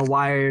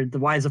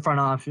is the front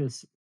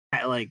office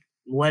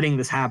letting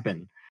this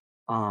happen?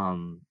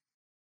 The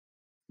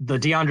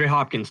DeAndre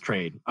Hopkins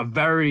trade, a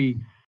very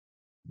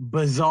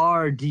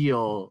bizarre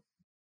deal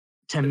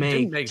to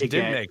make.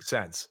 Didn't make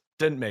sense.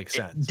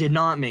 Did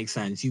not make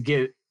sense. You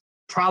get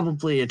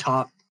probably a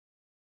top.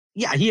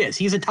 Yeah, he is.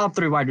 He's a top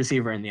 3 wide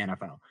receiver in the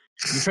NFL.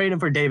 You trade him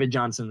for David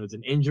Johnson, who's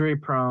an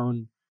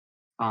injury-prone,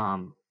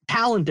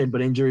 talented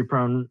but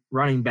injury-prone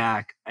running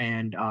back,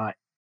 and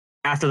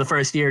after the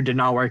first year did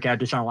not work out.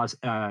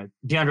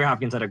 DeAndre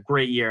Hopkins had a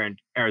great year in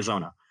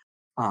Arizona.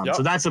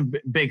 So that's a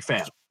big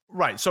fail.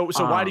 Right. So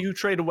why do you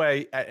trade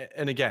away?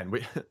 And again,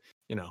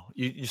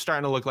 you're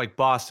starting to look like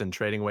Boston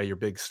trading away your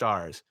big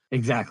stars.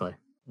 Exactly.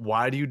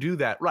 Why do you do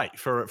that? Right.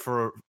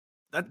 For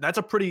that's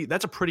a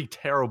pretty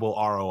terrible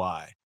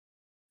ROI.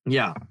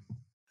 Yeah.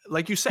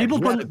 Like you said,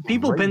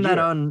 people pin that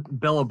on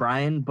Bill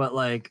O'Brien, but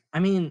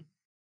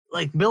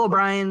Bill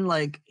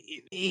O'Brien,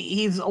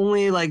 he's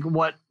only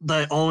what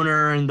the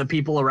owner and the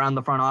people around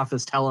the front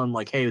office tell him,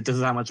 hey, this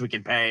is how much we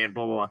can pay and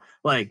blah, blah,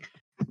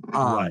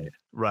 blah.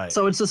 Right.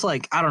 So it's just I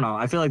don't know.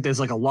 I feel like there's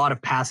a lot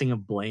of passing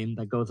of blame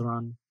that goes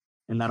on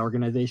in that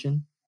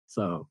organization.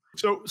 So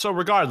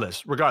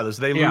regardless,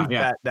 they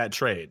lose that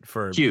trade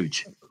for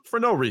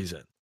no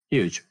reason.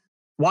 Huge.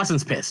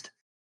 Watson's pissed.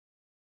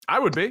 I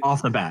would be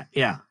off the bat.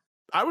 Yeah.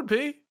 I would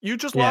be. You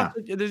just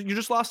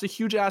lost a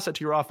huge asset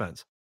to your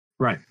offense.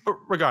 Right. But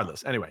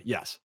regardless. Anyway,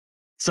 yes.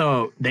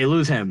 So they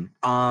lose him.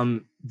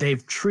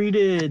 They've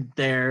treated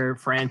their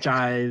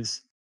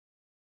franchise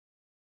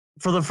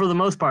for the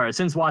most part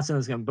since Watson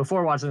has come.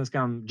 Before Watson has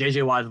come,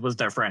 JJ Watt was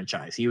their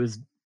franchise. He was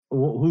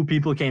who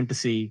people came to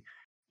see.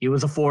 He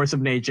was a force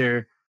of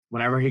nature.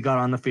 Whenever he got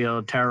on the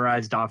field,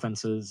 terrorized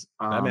offenses.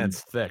 That man's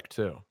thick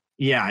too.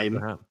 Yeah.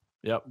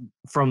 Yep.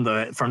 From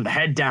the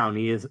head down,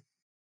 he is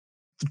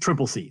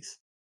triple C's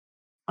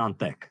on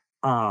thick.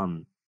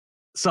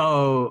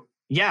 So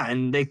yeah,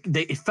 and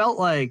they felt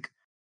like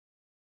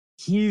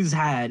he's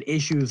had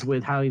issues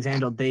with how he's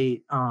handled.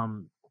 They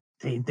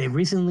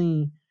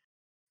recently,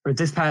 or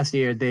this past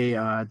year,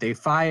 they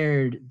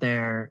fired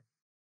their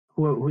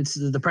who's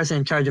the person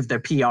in charge of their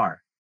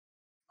PR.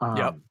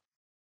 Yep.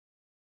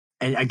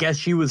 And I guess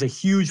she was a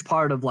huge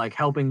part of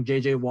helping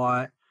JJ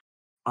Watt.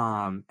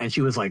 And she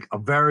was a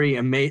very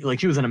amazing,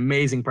 she was an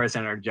amazing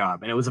person at her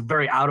job. And it was a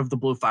very out of the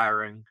blue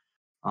firing.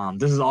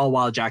 This is all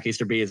while Jack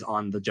Easterby is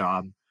on the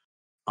job.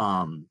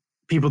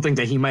 People think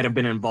that he might have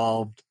been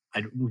involved.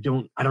 I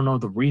don't know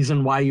the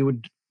reason why you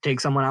would take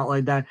someone out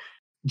like that.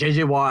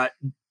 JJ Watt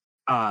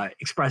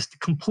expressed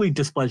complete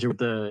displeasure with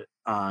the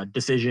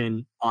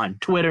decision on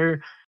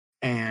Twitter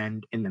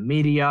and in the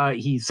media.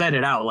 He said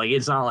it out.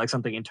 It's not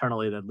something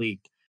internally that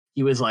leaked.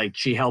 He was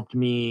she helped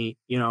me,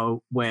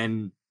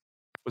 when.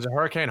 Was it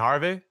Hurricane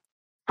Harvey?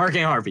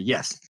 Hurricane Harvey,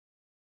 yes.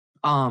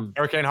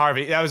 Hurricane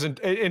Harvey. That was in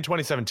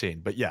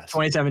 2017, but yes.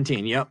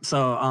 2017, yep.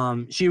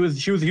 So she was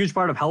a huge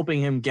part of helping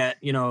him get,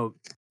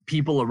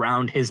 people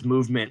around his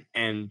movement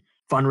and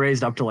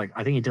fundraised up to I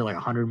think he did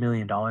 $100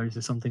 million or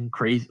something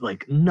crazy,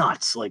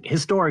 nuts,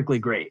 historically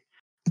great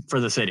for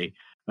the city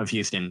of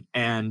Houston.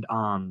 And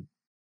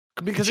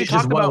because he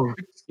talked about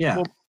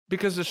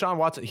because Deshaun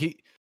Watson,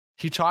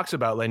 he talks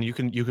about, and you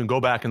can go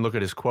back and look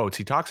at his quotes.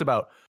 He talks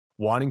about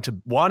wanting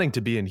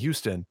to be in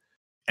Houston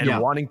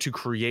and wanting to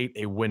create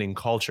a winning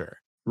culture.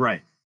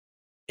 Right.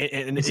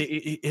 And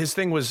his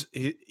thing was,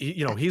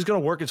 he's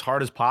going to work as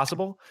hard as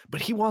possible,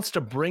 but he wants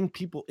to bring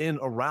people in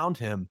around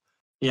him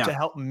to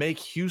help make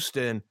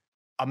Houston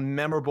a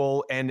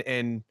memorable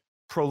and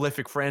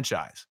prolific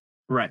franchise.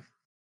 Right.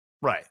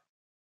 Right.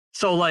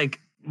 So like,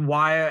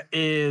 why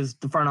is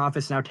the front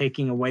office now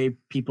taking away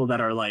people that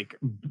are like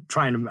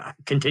trying to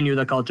continue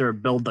the culture,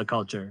 build the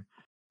culture?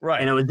 Right.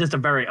 And it was just a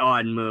very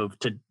odd move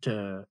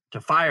to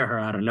fire her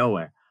out of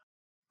nowhere.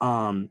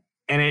 And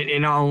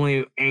it not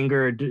only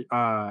angered,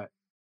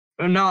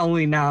 not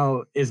only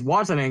now is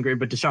Watson angry,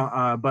 but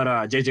Deshaun, but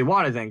JJ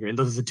Watt is angry, and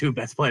those are the two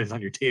best players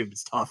on your team.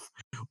 It's tough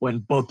when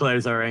both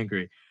players are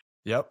angry.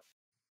 Yep.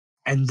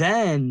 And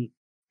then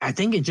I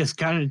think it just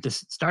kind of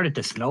just started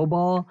to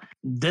snowball,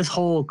 this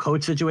whole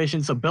coach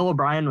situation. So Bill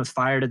O'Brien was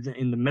fired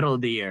in the middle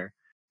of the year,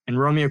 and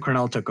Romeo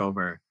Crennel took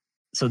over.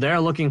 So they're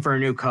looking for a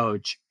new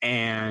coach,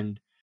 and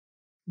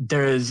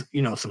there's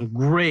some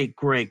great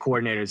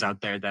coordinators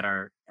out there that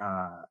are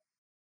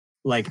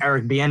like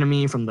Eric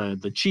Bieniemy from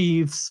the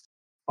Chiefs,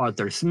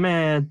 Arthur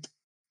Smith,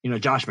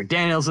 Josh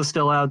McDaniels is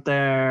still out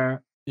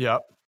there.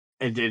 Yep.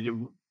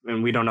 And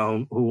we don't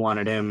know who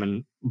wanted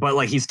him, but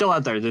like he's still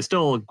out there. There's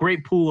still a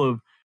great pool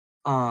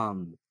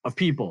of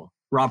people.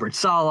 Robert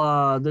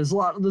Saleh. There's a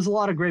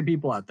lot of great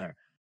people out there.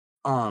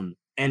 And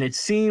it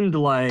seemed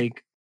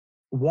like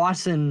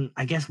Watson,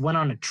 I guess, went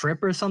on a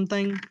trip or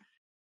something.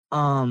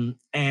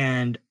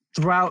 And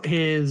throughout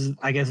his,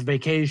 I guess,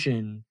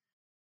 vacation,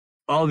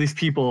 all these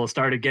people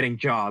started getting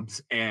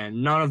jobs,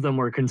 and none of them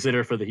were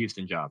considered for the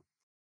Houston job.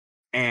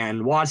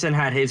 And Watson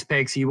had his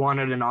picks. He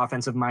wanted an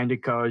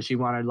offensive-minded coach. He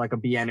wanted like a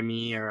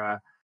Bieniemy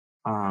or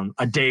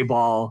a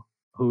Dayball,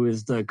 who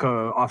is the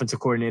offensive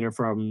coordinator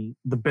from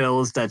the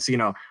Bills. That's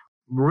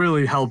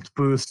really helped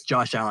boost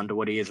Josh Allen to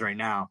what he is right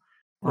now.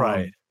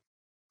 Right.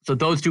 So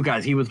those two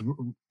guys, he was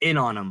in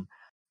on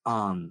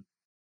them.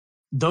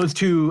 Those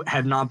two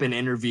have not been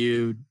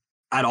interviewed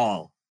at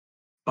all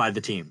by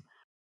the team.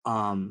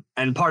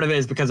 And part of it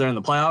is because they're in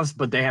the playoffs,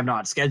 but they have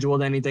not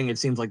scheduled anything. It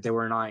seems like they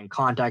were not in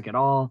contact at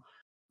all.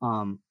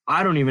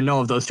 I don't even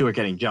know if those two are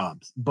getting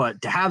jobs,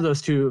 but to have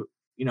those two,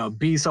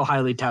 be so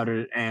highly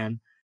touted and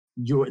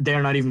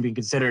they're not even being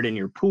considered in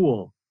your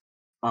pool.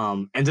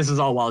 And this is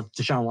all while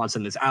Deshaun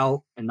Watson is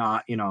out and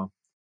not,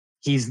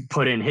 he's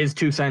put in his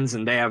 2 cents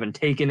and they haven't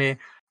taken it.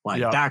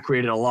 That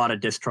created a lot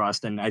of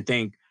distrust. And I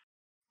think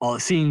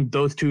seeing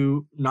those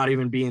two not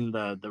even be in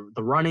the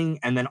running,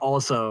 and then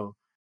also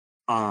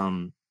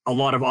a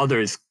lot of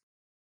others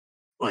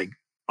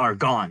are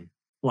gone.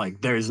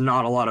 There's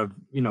not a lot of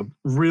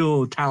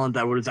real talent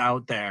that was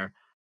out there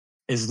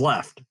is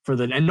left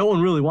and no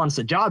one really wants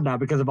the job now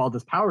because of all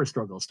this power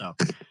struggle stuff.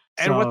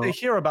 And what they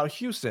hear about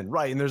Houston,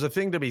 right? And there's a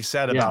thing to be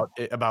said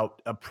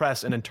about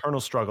press and internal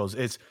struggles.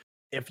 Is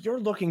if you're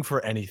looking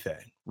for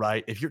anything,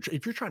 right? If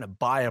you're trying to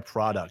buy a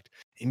product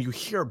and you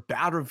hear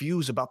bad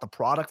reviews about the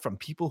product from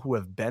people who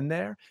have been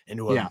there and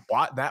who have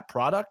bought that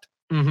product,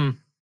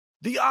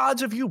 the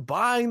odds of you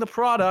buying the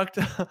product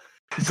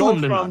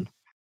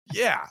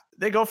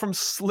they go from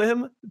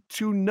slim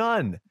to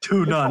none.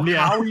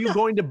 How are you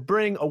going to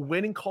bring a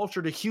winning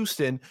culture to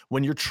Houston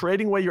when you're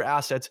trading away your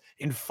assets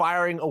and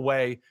firing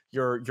away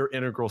your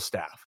integral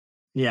staff?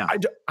 Yeah.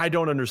 I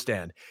don't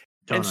understand.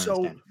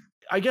 So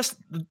I guess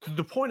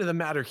the point of the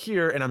matter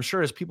here, and I'm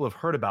sure as people have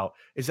heard about,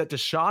 is that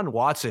Deshaun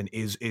Watson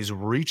is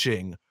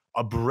reaching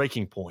a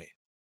breaking point.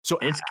 So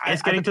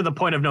it's getting to the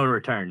point of no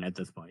return at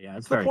this point. Yeah,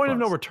 it's the point of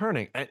no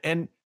returning.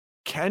 And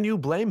can you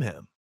blame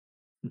him?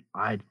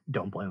 I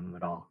don't blame him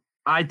at all.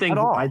 I think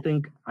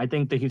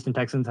the Houston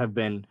Texans have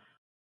been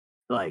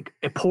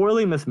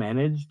poorly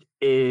mismanaged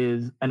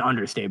is an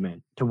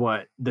understatement to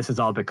what this has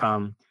all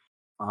become.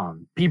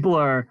 People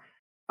are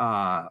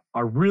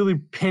really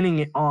pinning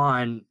it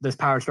on this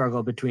power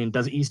struggle between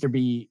does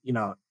Easterby,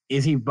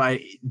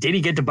 did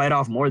he get to bite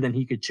off more than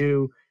he could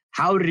chew?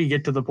 How did he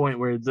get to the point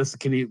where this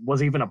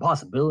was even a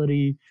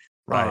possibility?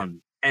 Right.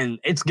 And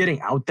it's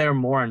getting out there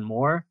more and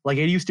more.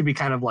 It used to be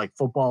kind of like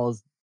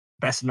football's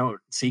best known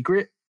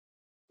secret.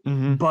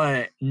 Mm-hmm.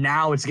 But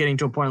now it's getting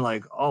to a point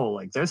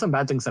there's some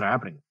bad things that are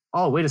happening.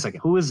 Oh, wait a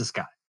second. Who is this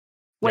guy?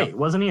 Wait,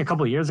 wasn't he a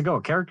couple of years ago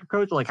a character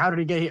coach? How did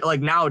he get here?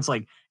 Now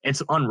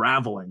it's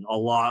unraveling a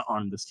lot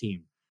on this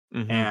team.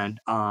 Mm-hmm. And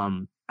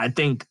I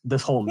think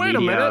this whole Wait media...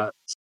 a minute.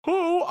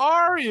 Who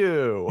are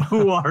you?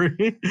 Who are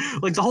you?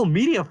 The whole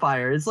media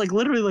fire. It's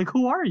literally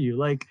who are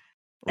you?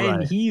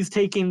 And he's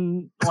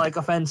taking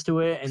offense to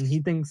it, and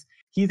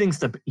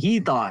he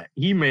thought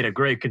he made a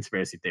great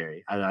conspiracy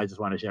theory. I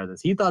just want to share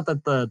this. He thought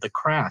that the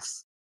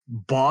Crafts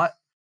bought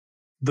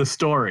the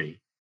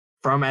story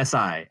from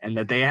SI and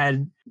that they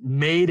had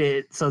made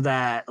it so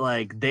that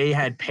they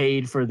had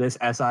paid for this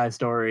SI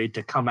story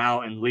to come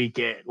out and leak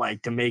it,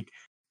 to make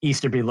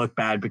Easterby look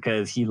bad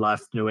because he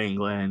left New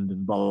England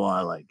and blah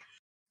blah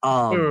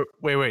blah.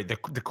 Wait. The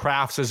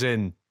Crafts as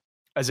in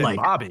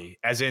Bobby,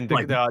 as in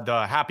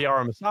the happy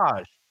hour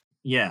massage.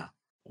 Yeah.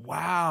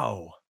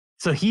 Wow.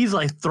 So he's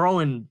like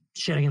throwing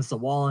shit against the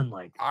wall and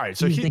like, all right.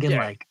 So he's thinking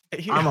like,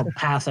 I'm gonna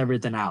pass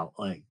everything out.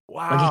 Like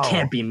it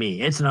can't be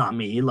me. It's not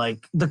me.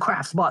 Like the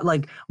Kraft spot.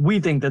 Like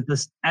we think that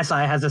this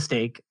SI has a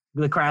stake.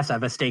 The Krafts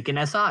have a stake in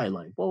SI.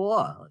 Like blah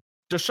blah. Blah.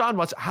 Deshaun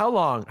Watson, how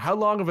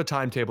long of a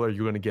timetable are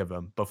you going to give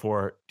him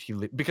before he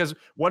leaves? Because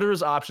what are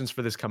his options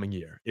for this coming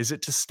year? Is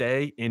it to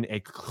stay in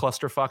a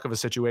clusterfuck of a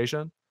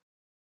situation?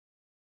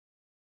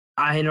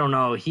 I don't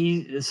know.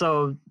 He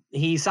signed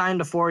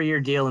a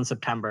 4-year deal in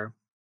September,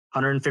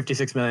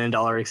 $156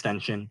 million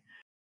extension.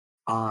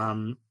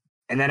 And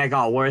then it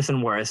got worse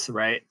and worse,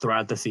 right,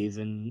 throughout the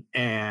season.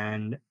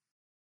 And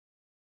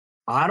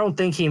I don't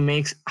think he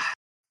makes.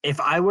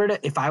 If I were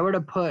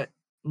to put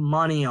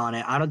money on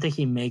it, I don't think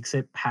he makes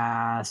it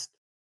past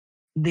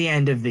the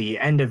end of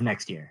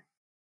next year.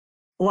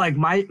 Like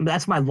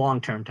that's my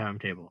long-term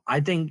timetable.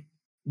 I think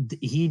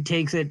he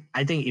takes it.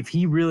 I think if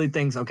he really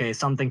thinks, okay,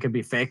 something could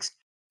be fixed,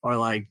 or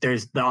like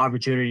there's the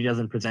opportunity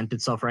doesn't present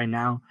itself right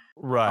now,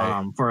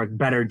 right, for a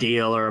better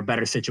deal or a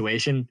better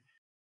situation,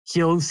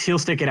 he'll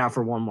stick it out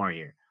for one more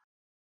year.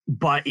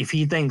 But if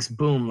he thinks,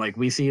 boom, like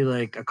we see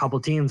like a couple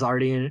teams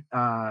already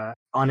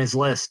on his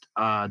list,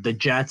 the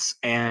Jets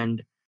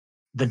and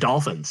the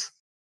Dolphins.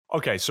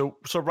 Okay, so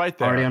right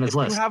there, already on his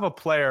list. You have a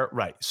player,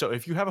 right? So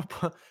if you have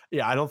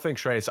I don't think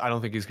Shreyas, I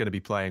don't think he's going to be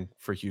playing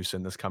for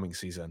Houston this coming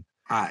season.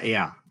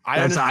 Yeah,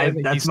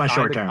 that's my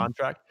short term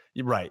contract.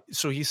 Right.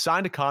 So he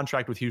signed a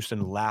contract with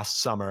Houston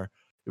last summer.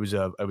 It was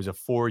a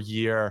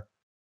 4-year,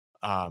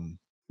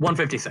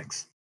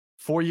 156.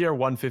 4-year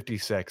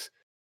 156.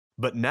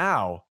 But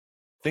now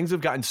things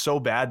have gotten so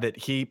bad that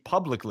he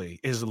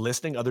publicly is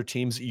listing other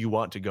teams that you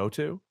want to go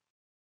to.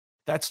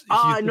 That's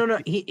no.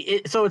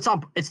 So it's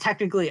not. It's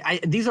technically.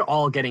 These are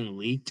all getting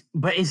leaked,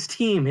 but his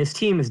team is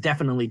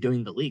definitely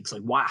doing the leaks.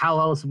 Like, why? How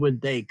else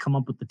would they come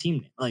up with the team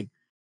name? Like,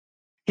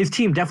 his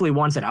team definitely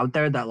wants it out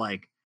there that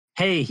like,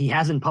 hey, he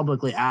hasn't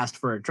publicly asked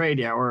for a trade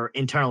yet, or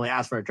internally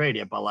asked for a trade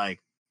yet, but like,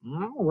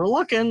 we're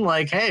looking.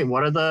 Like, hey,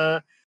 what are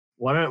the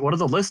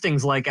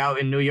listings like out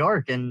in New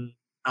York and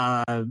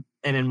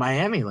in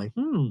Miami? Like,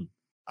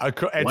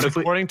 It's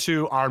according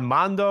to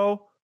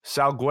Armando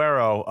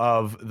Salguero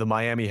of the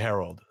Miami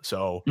Herald.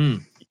 So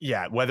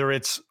yeah, whether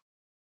it's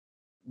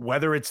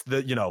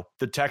the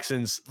the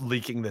Texans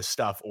leaking this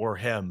stuff or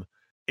him,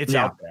 it's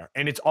out there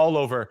and it's all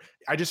over.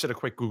 I just did a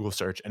quick Google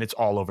search and it's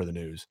all over the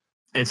news.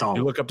 It's all.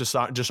 You look up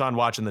Deshaun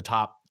Watson, the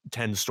top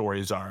 10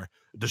 stories are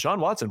Deshaun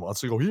Watson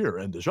wants to go here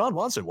and Deshaun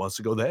Watson wants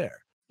to go there.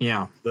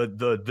 Yeah.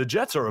 The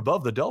Jets are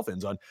above the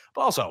Dolphins on.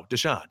 But also,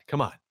 Deshaun,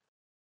 come on.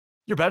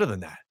 You're better than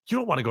that. You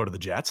don't want to go to the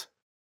Jets.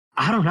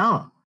 I don't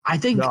know. I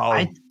think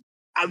no.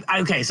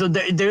 Okay, so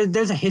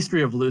there's a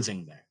history of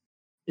losing there,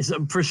 it's,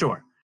 for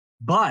sure.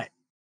 But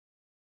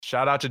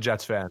shout out to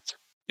Jets fans.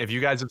 If you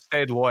guys have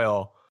stayed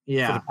loyal for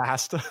the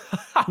past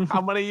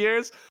how many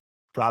years,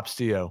 props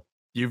to you.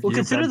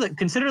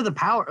 Consider the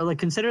power, like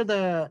consider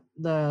the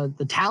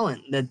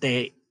talent that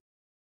they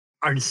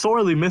are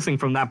sorely missing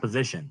from that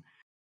position.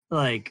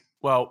 Like,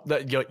 well,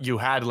 you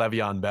had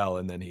Le'Veon Bell,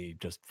 and then he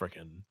just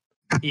freaking.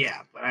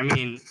 Yeah, but I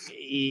mean,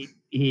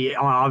 he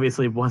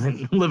obviously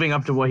wasn't living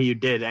up to what he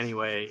did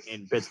anyway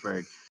in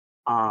Pittsburgh.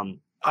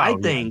 I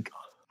think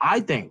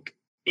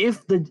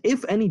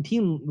if any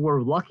team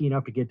were lucky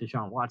enough to get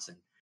Deshaun Watson,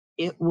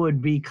 it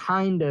would be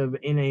kind of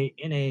in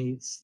a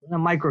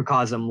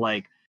microcosm,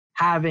 like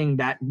having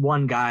that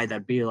one guy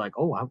that be like,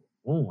 I'm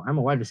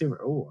a wide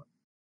receiver. Oh,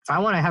 if I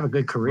want to have a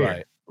good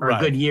career or a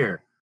good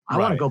year, I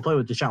want to go play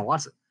with Deshaun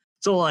Watson.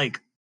 So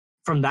like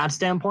from that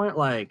standpoint,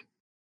 like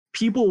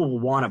people will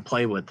want to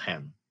play with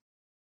him.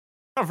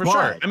 Oh, for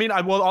sure. I mean,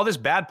 all this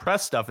bad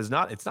press stuff it's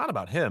not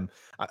about him.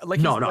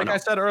 I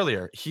said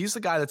earlier, he's the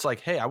guy that's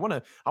like, hey, I want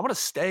to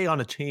stay on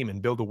a team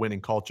and build a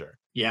winning culture.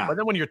 Yeah. But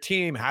then when your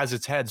team has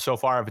its head so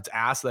far of its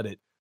ass that it,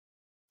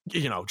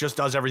 just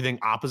does everything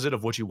opposite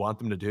of what you want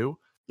them to do.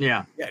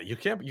 Yeah. Yeah. You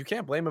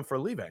can't blame him for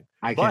leaving.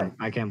 I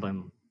can't blame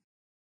him.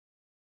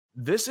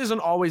 This isn't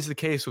always the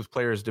case with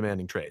players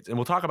demanding trades. And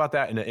we'll talk about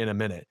that in a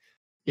minute.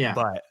 Yeah.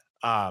 But,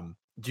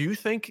 do you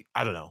think,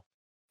 I don't know,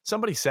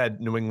 somebody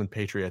said New England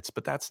Patriots,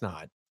 but that's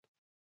not.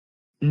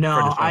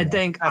 No, I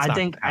think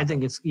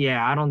it's,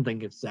 I don't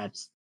think it's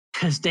that's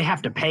because they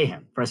have to pay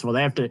him. First of all,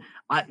 they have to,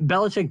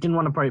 Belichick didn't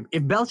want to pay.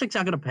 If Belichick's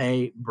not going to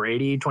pay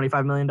Brady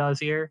 $25 million a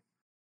year,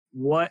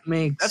 what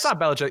makes. That's not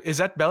Belichick. Is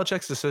that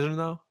Belichick's decision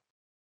though?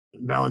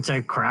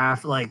 Belichick,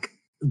 Kraft,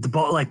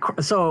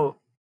 so.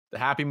 The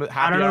happy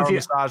hour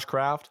massage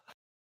Kraft.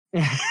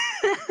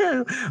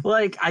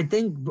 I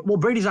think,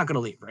 Brady's not going to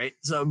leave, right?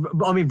 So,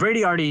 I mean,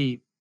 Brady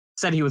already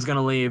said he was going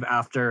to leave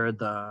after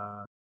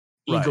the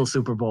Eagles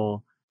Super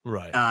Bowl.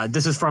 Right.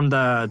 This is from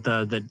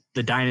the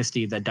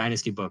Dynasty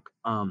book.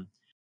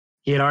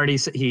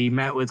 He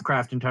met with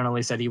Kraft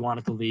internally, said he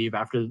wanted to leave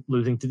after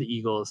losing to the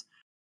Eagles.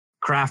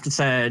 Kraft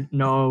said,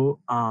 no,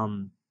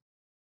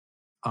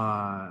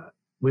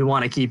 we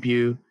want to keep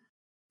you.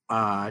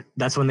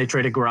 That's when they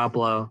traded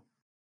Garoppolo.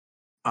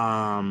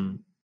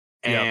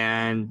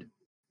 And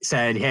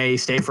said, hey,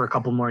 stay for a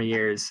couple more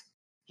years.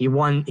 He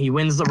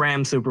wins the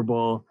Rams Super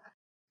Bowl.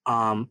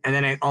 And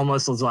then it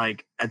almost was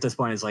like at this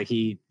point, it's like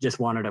he just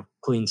wanted a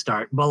clean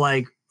start. But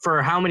like,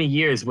 for how many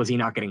years was he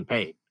not getting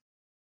paid?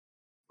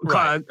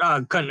 Right.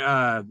 Too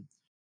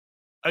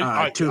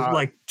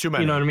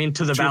many. You know what I mean?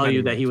 To the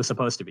value that he was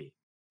supposed to be.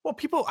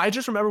 Well, I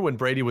just remember when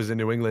Brady was in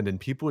New England and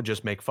people would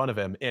just make fun of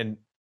him in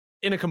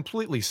a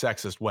completely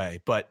sexist way.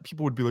 But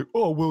people would be like,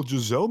 "Oh, well,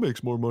 Giselle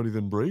makes more money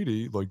than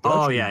Brady." Like,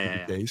 that's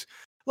the case.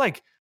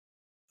 Like,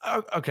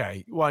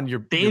 okay, one,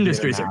 the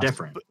industries are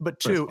different, but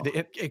two,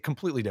 it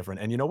completely different.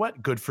 And you know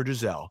what? Good for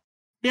Giselle.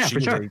 Yeah, for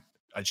sure.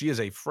 She is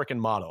a freaking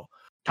model,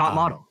 top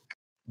model.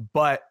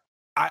 But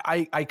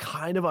I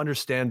kind of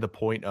understand the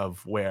point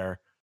of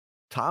where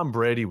Tom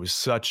Brady was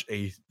such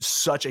a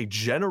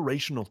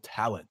generational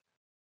talent.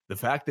 The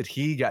fact that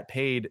he got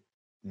paid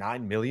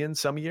 $9 million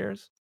some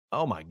years,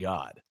 oh my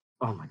god,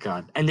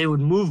 and they would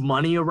move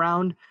money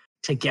around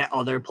to get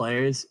other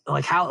players.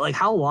 Like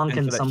how long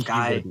can some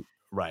guy?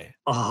 Right.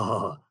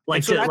 Oh,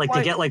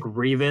 to get like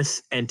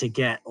Revis and to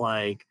get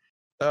like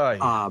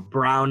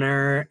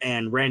Browner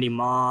and Randy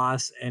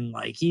Moss, and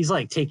like he's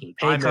like taking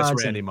pay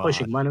cuts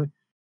and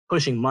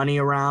pushing money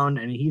around,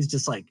 and he's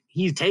just like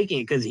he's taking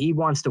it because he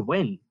wants to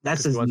win.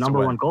 That's his number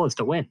one goal, is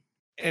to win.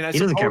 And he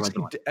doesn't care about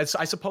the win.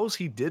 I suppose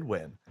he did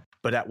win,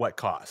 but at what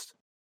cost?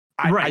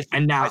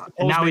 And now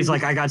he's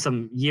like, I got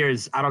some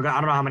years. I don't know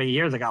how many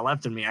years I got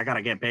left in me. I got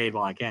to get paid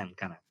while I can,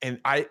 kind of.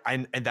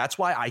 And that's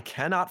why I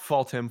cannot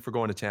fault him for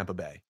going to Tampa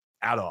Bay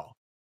at all,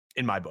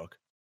 in my book.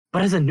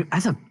 But as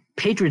a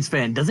Patriots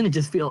fan, didn't it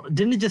just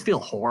feel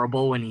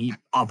horrible when he,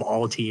 of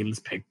all teams,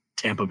 picked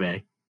Tampa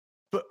Bay?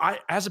 But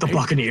as a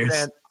Patriots Buccaneers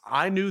fan,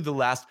 I knew the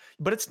last.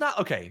 But it's not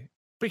okay.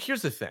 But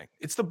here's the thing.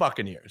 It's the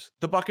Buccaneers.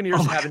 The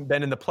Buccaneers haven't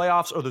been in the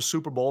playoffs or the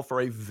Super Bowl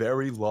for a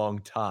very long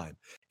time.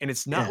 And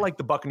it's not like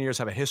the Buccaneers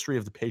have a history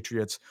of the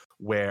Patriots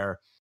where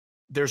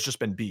there's just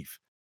been beef.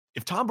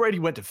 If Tom Brady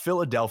went to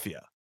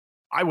Philadelphia,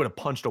 I would have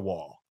punched a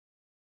wall.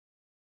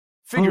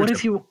 What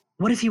if he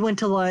went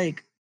to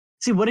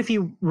what if he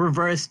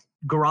reversed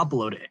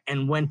Garoppolo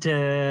and went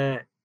to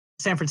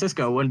San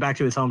Francisco, went back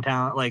to his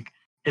hometown, like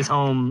his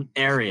home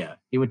area.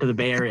 He went to the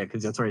Bay Area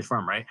because that's where he's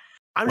from, right?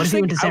 What if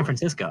he went to San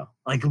Francisco?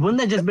 Like, wouldn't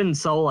that just been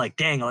so like,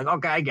 dang, like,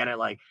 okay, I get it.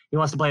 Like, he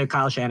wants to play with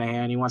Kyle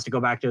Shanahan. He wants to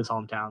go back to his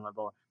hometown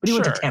level. But he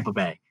went to Tampa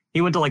Bay.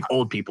 He went to like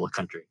old people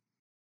country.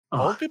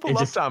 Old people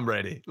love Tom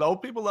Brady.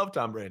 Old people love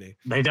Tom Brady.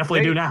 They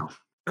definitely do now.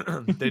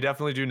 They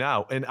definitely do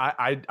now. And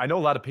I know a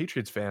lot of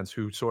Patriots fans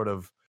who sort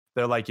of,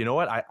 they're like, you know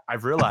what?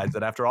 I've realized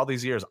that after all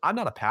these years, I'm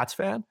not a Pats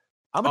fan.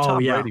 I'm a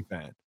Tom Brady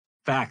fan.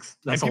 Facts.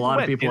 That's a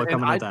lot of people are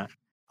coming at that.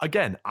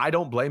 Again, I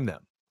don't blame them.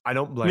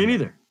 Me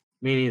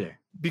neither.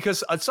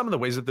 Because some of the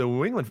ways that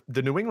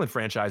the New England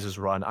franchises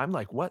run, I'm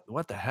like,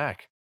 what the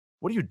heck?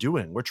 What are you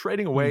doing? We're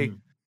trading away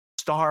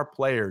star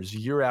players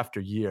year after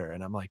year.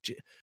 And I'm like,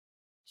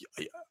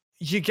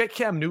 you get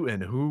Cam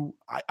Newton, who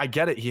I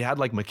get it. He had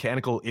like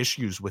mechanical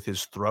issues with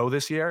his throw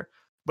this year,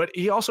 but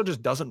he also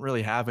just doesn't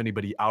really have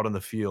anybody out on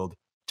the field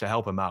to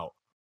help him out.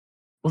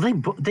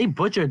 Well, they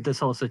butchered this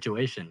whole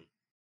situation.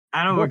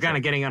 I know we're kind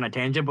of getting on a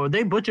tangent, but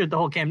they butchered the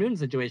whole Cam Newton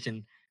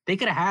situation. They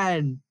could have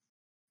had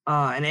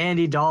an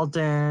Andy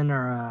Dalton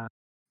or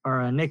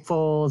a Nick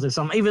Foles or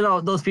something, even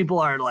though those people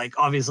are like,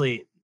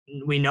 obviously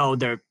we know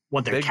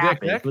what their cap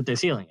is, what their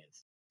ceiling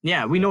is.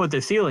 Yeah, we know what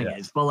their ceiling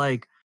is, but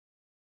like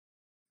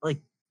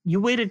you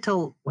waited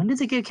till when did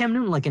they get Cam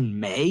Newton? Like in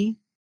May?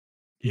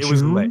 It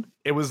was late.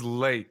 It was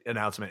late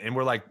announcement, and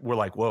we're like,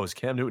 whoa, is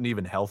Cam Newton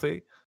even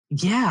healthy?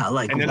 Yeah,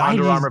 like, and then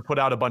Under Armour put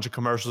out a bunch of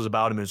commercials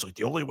about him, and it's like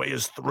the only way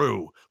is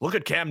through. Look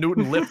at Cam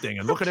Newton lifting,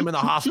 and look at him in the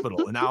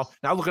hospital, and now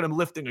look at him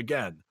lifting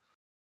again.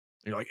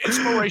 And you're like,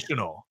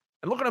 inspirational,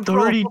 and look at him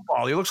throwing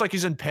football. He looks like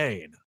he's in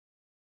pain.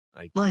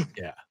 Like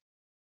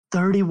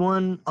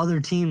 31 other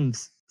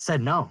teams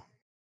said no.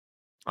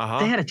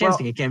 They had a chance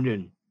to get Cam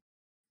Newton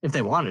if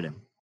they wanted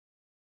him.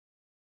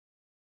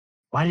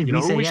 Why did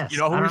we say yes? You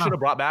know who we should have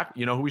brought back?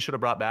 You know who we should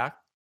have brought back?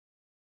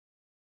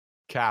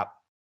 Cap.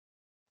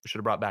 We should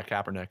have brought back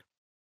Kaepernick.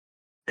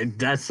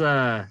 That's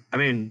I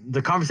mean,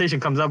 the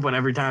conversation comes up when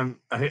every time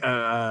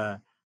a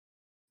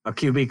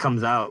QB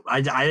comes out.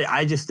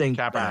 I just think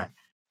Kaepernick. That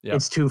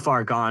it's too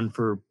far gone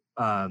for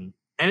and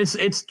it's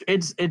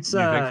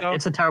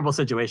a terrible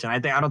situation. I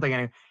don't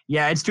think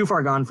it's too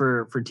far gone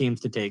for teams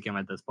to take him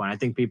at this point. I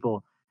think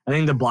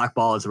the black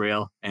ball is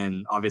real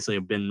and obviously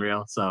have been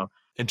real. So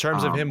in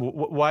terms of him,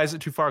 why is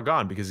it too far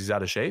gone? Because he's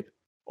out of shape,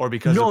 or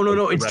because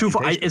no, it's too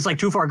far. It's like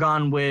too far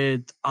gone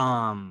with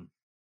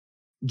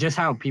just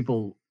how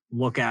people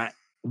look at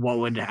what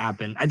would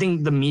happen. I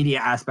think the media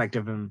aspect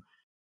of him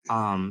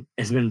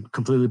has been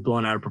completely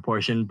blown out of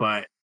proportion,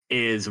 but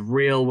is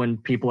real when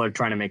people are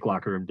trying to make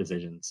locker room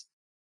decisions.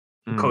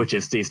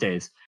 Coaches these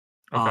days.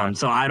 Okay.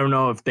 So I don't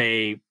know if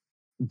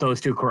those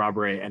two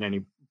corroborate at any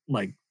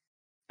point.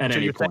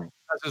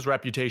 Because his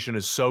reputation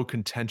is so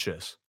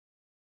contentious.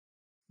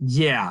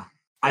 Yeah,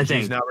 I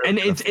think, and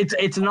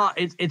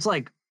it's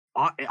like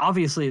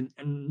obviously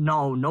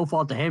no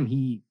fault to him.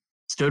 He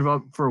stood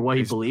up for what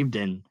he believed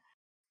in,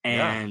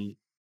 and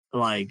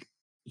like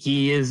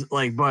he is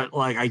like, but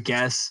like I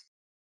guess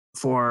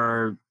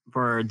for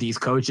for these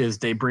coaches.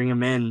 They bring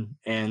them in,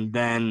 and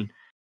then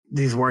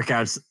these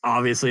workouts,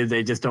 obviously,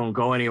 they just don't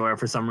go anywhere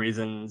for some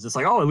reason. It's just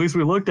like, oh, at least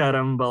we looked at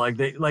them, but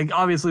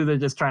obviously they're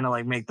just trying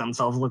to make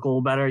themselves look a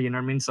little better. You know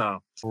what I mean?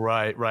 So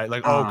right.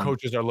 Like,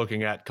 coaches are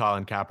looking at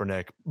Colin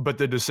Kaepernick, but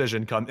the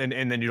decision comes,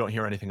 and then you don't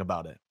hear anything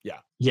about it. Yeah.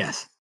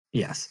 Yes.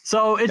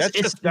 So it's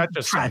just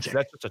tragic.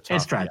 That's just a tough,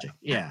 it's tragic.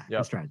 Yeah. Yep.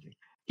 It's tragic.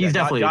 He's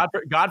definitely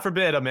God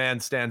forbid a man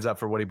stands up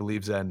for what he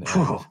believes in,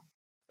 and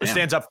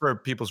stands up for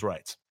people's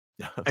rights.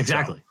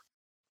 Exactly. So,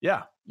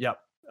 yeah. Yep.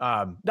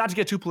 Not to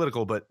get too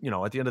political, but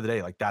at the end of the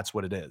day, that's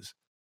what it is.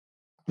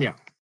 Yeah.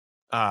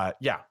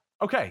 Yeah.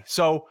 Okay.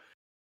 So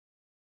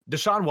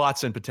Deshaun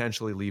Watson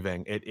potentially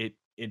leaving,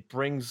 it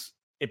brings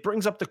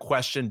up the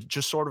question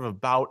just sort of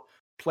about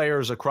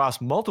players across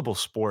multiple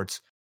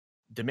sports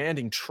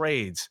demanding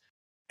trades.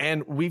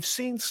 And we've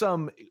seen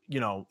some,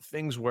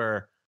 things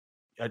where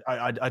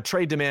a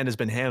trade demand has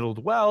been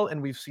handled well,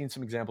 and we've seen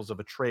some examples of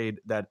trades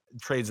that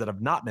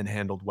have not been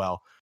handled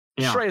well.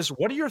 Yeah. Shreyas,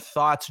 what are your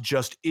thoughts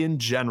just in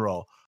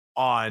general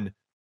on,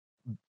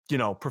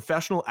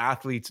 professional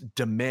athletes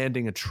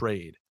demanding a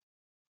trade,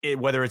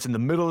 whether it's in the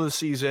middle of the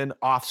season,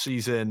 off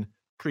season,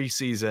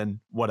 preseason,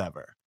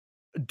 whatever?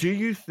 Do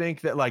you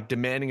think that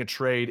demanding a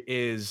trade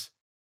is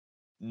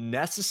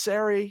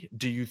necessary?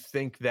 Do you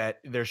think that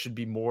there should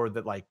be more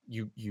that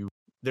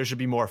there should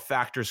be more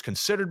factors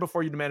considered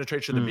before you demand a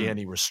trade? Should there be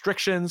any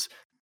restrictions?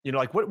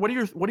 What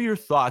are your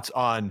thoughts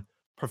on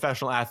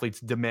professional athletes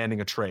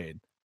demanding a trade?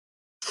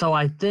 So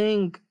I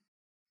think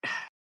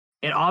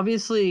it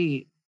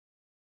obviously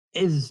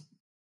is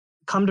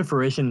come to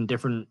fruition in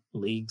different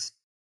leagues,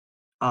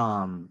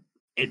 in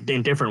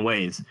different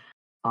ways.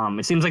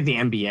 It seems like the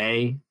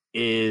NBA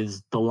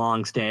is the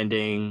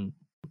long-standing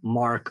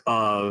mark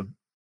of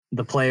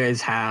the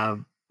players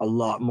have a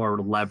lot more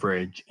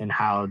leverage in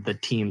how the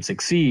team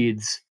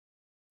succeeds,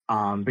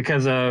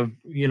 because of,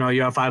 you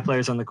have 5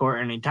 players on the court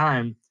at any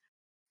time.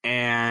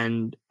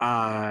 And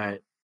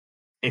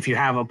if you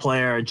have a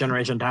player, a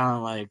generation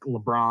talent like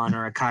LeBron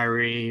or a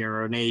Kyrie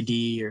or an AD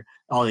or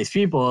all these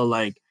people,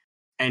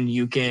 and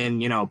you can,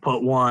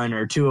 put 1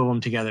 or 2 of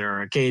them together,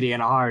 or a KD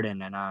and a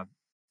Harden, and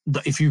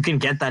if you can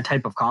get that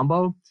type of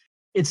combo,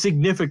 it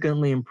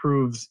significantly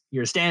improves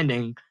your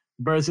standing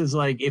versus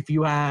if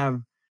you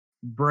have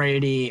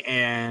Brady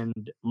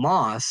and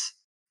Moss,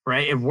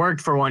 right? It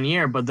worked for 1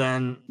 year, but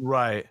then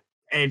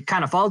it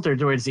kind of faltered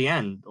towards the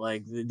end. They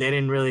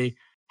didn't really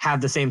have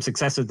the same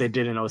success that they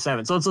did in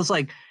 2007. So it's just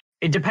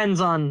it depends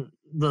on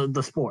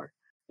the sport,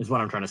 is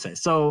what I'm trying to say.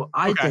 So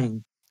I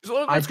think.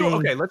 So let's go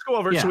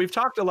over. Yeah. So we've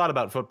talked a lot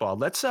about football.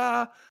 Let's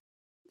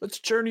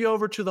journey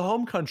over to the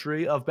home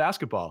country of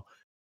basketball.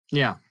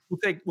 Yeah.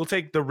 We'll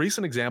take the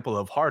recent example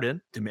of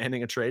Harden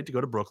demanding a trade to go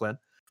to Brooklyn.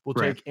 We'll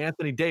take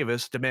Anthony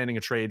Davis demanding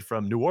a trade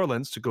from New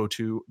Orleans to go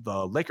to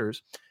the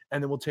Lakers.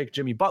 And then we'll take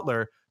Jimmy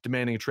Butler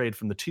demanding a trade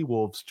from the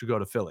T-Wolves to go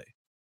to Philly.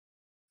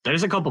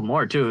 There's a couple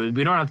more, too.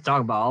 We don't have to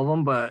talk about all of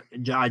them, but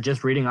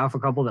just reading off a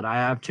couple that I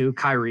have, too.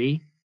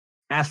 Kyrie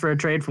asked for a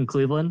trade from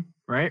Cleveland,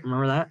 right?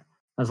 Remember that?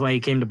 That's why he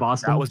came to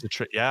Boston. That was the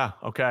trade. Yeah,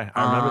 okay.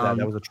 I remember that.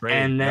 That was a trade.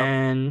 And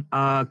then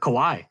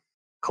Kawhi.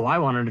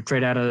 Kawhi wanted to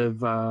trade out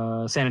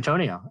of San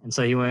Antonio. And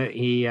so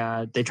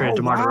they traded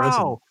DeMar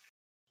DeRozan.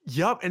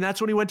 Yep, and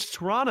that's when he went to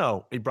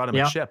Toronto. He brought him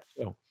a chip.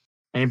 So.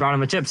 And he brought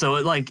him a chip.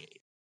 So,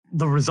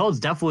 the results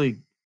definitely,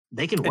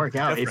 they can work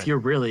out if you're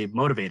really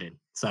motivated.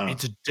 So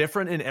it's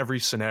different in every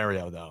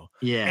scenario, though.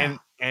 Yeah.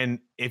 And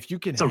if you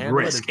can it's a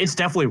risk. It's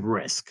definitely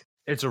risk.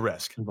 It's a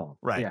risk involved.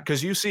 Right.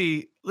 Because you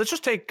see, let's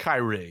just take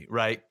Kyrie,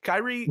 right?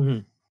 Kyrie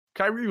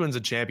wins a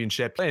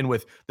championship playing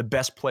with the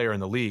best player in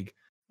the league.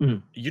 Mm-hmm.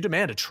 You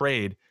demand a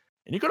trade,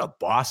 and you go to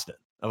Boston,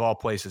 of all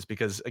places,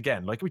 because,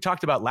 again, like we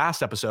talked about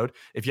last episode,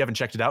 if you haven't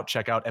checked it out,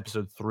 check out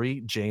episode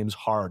 3, James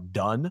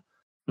Harden.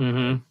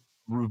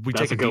 Mm-hmm. We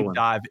take a deep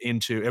dive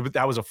into it.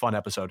 That was a fun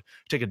episode.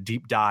 Take a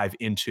deep dive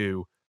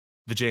into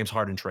the James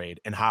Harden trade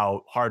and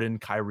how Harden,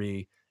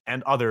 Kyrie,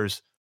 and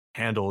others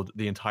handled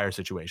the entire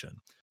situation.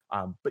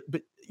 But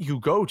you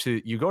go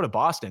to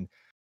Boston,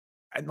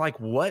 and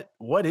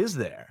what is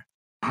there?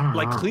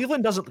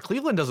 Cleveland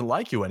doesn't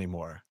like you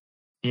anymore.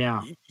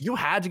 Yeah, you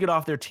had to get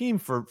off their team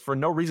for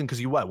no reason,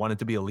 because you wanted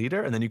to be a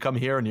leader, and then you come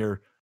here and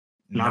you're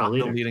not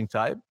the leading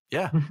type.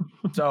 Yeah,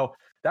 so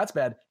that's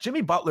bad.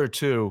 Jimmy Butler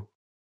too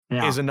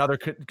is another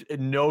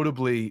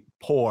notably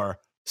poor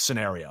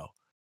scenario,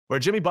 where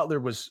Jimmy Butler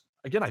was,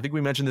 again, I think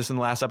we mentioned this in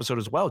the last episode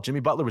as well.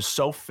 Jimmy Butler was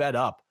so fed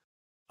up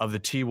of the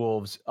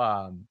T-Wolves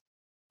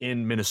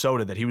in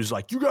Minnesota that he was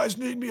like, "You guys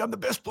need me. I'm the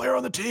best player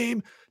on the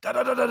team. Da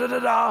da da da da da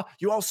da.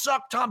 You all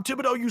suck. Tom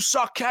Thibodeau, you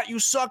suck. Cat, you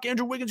suck.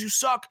 Andrew Wiggins, you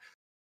suck."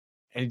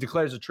 And he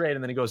declares a trade,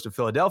 and then he goes to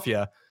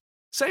Philadelphia.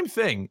 Same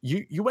thing.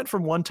 You went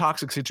from one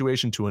toxic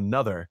situation to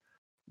another.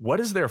 What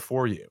is there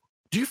for you?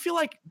 Do you feel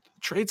like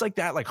trades like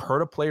that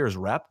hurt a player's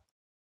rep?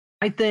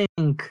 I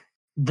think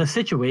the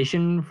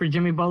situation for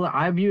Jimmy Butler,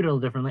 I viewed it a little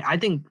differently. I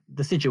think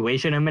the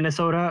situation in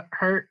Minnesota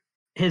hurt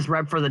his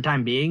rep for the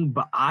time being,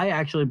 but I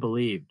actually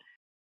believe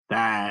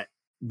that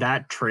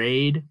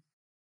trade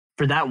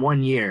for that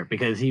 1 year,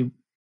 because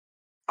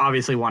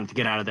obviously wanted to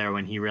get out of there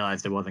when he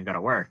realized it wasn't going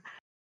to work.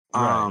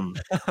 Right.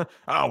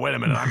 Oh, wait a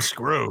minute, I'm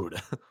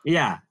screwed.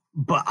 Yeah,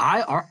 but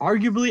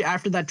arguably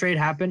after that trade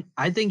happened,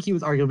 I think he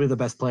was arguably the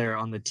best player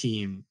on the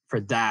team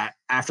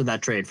after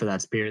that trade for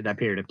that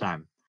period of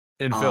time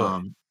In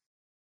Philly.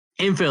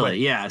 In Philly, Wait.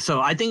 yeah.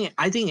 So I think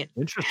it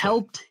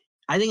helped.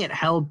 I think it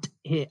helped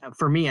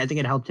for me. I think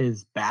it helped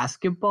his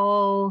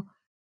basketball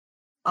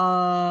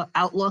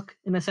outlook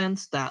in a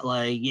sense that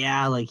like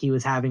he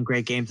was having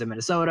great games in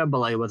Minnesota, but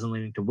like it wasn't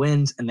leading to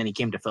wins. And then he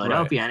came to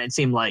Philadelphia, and it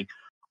seemed like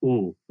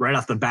right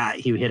off the bat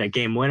he hit a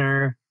game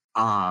winner.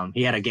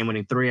 He had a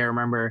game-winning 3, I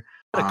remember.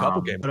 A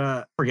couple games.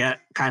 But forget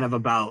kind of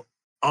about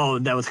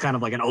that was kind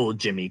of like an old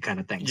Jimmy kind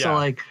of thing. Yeah. So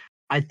like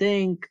I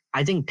think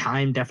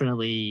time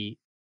definitely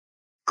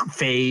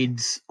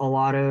fades a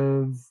lot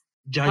of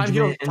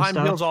judgment time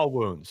heals all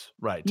wounds,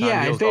 right?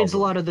 It fades a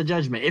lot of the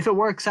judgment. If it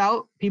works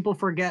out, people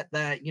forget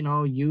that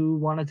you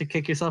wanted to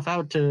kick yourself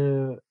out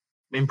to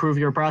improve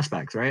your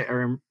prospects, right?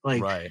 Or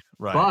like right.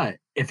 But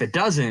if it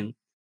doesn't,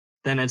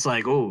 then it's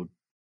like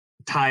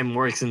time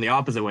works in the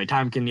opposite way.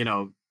 Time can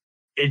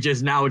it's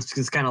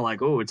just kind of like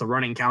it's a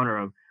running counter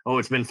of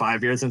it's been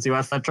 5 years since you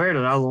asked that trade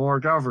and it hasn't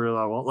worked out for you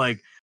that well.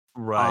 Like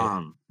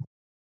right.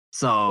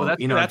 So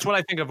that's what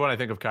I think of when I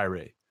think of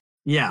Kyrie.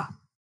 Yeah.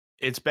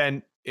 It's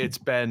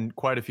been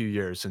quite a few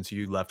years since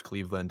you left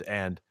Cleveland,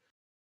 and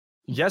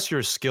yes,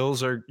 your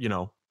skills are,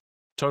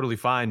 totally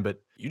fine,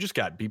 but you just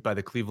got beat by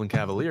the Cleveland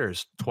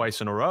Cavaliers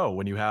twice in a row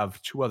when you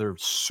have 2 other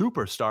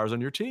superstars on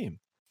your team.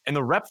 And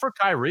the rep for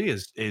Kyrie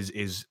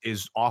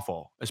is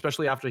awful,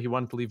 especially after he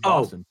wanted to leave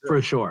Boston. Oh,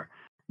 for sure.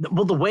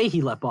 Well, the way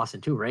he left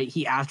Boston too, right?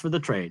 He asked for the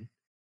trade.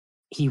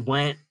 He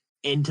went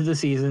into the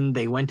season.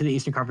 They went to the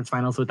Eastern Conference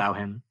Finals without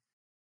him.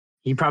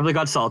 He probably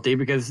got salty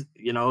because,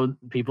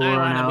 people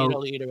are now the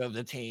leader of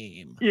the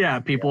team. Yeah,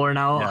 people are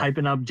now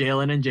hyping up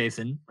Jalen and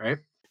Jason, right?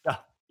 Yeah.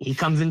 He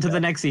comes into the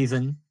next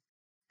season.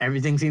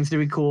 Everything seems to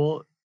be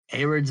cool.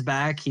 Hayward's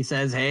back. He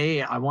says,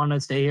 hey, I want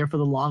to stay here for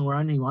the long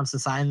run. He wants to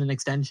sign an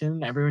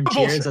extension. Everyone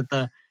cheers at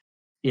the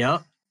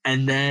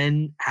And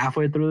then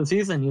halfway through the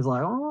season, he's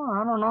like,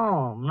 I don't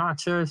know. I'm not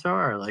sure.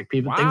 Like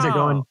things are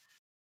going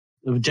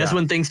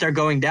when things start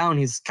going down,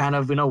 he's kind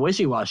of,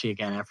 wishy-washy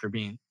again after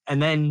being,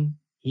 and then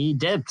he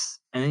dips,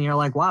 and then you're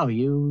like, wow,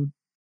 you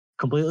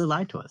completely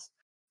lied to us.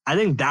 I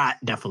think that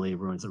definitely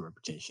ruins the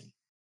reputation.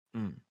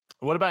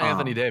 What about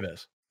Anthony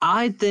Davis?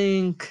 I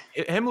think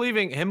him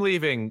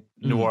leaving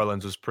New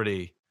Orleans was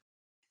pretty.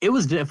 It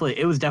was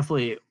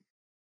definitely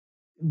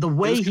the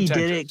way he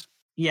did it.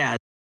 Yeah.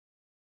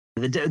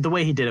 The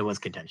way he did it was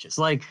contentious.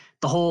 Like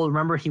the whole,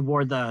 remember he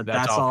wore the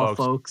That's All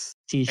Folks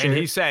t-shirt. And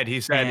he said,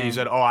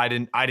 oh, I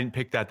didn't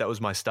pick that. That was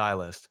my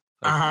stylist.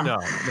 Like, No,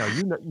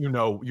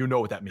 you know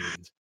what that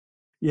means.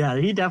 Yeah,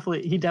 he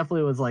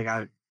definitely was like,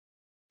 I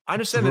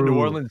understand that New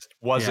Orleans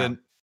wasn't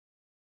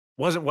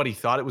what he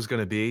thought it was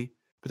going to be,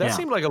 but that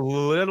seemed like a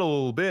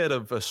little bit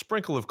of a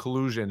sprinkle of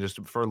collusion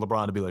just for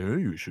LeBron to be like, hey,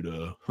 you should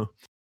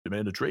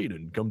demand a trade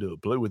and come to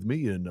play with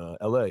me in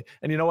LA.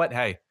 And you know what?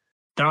 Hey,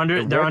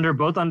 they're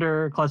both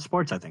under Clutch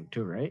Sports, I think,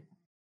 too, right?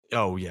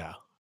 Oh yeah.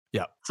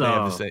 So they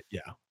have the same,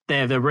 they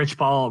have the Rich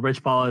Paul.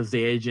 Rich Paul is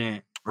the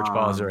agent. Rich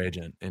Paul is their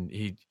agent, and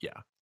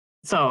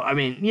So, I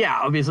mean,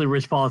 obviously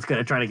Rich Paul is going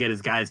to try to get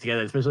his guys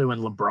together, especially when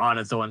LeBron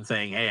is the one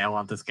saying, hey, I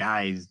want this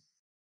guy. He's,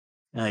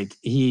 like,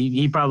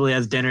 he probably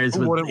has dinners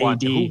with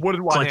AD. Who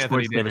wouldn't want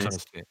Anthony Davis on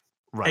his team?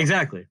 Right.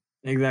 Exactly.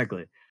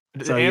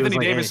 So Anthony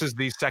Davis is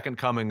the second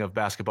coming of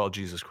basketball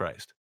Jesus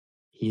Christ.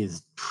 He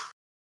is.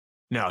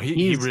 No,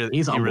 he's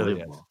unbelievable.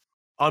 Really is.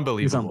 Unbelievable.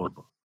 He's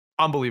unbelievable.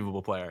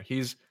 Unbelievable player.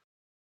 He's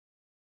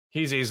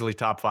easily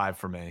top 5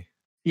 for me.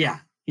 Yeah,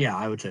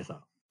 I would say so.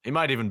 He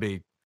might even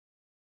be.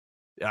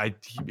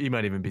 He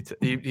might even be.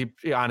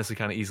 He honestly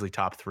kind of easily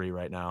top 3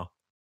 right now.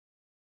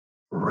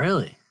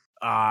 Really?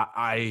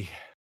 I'm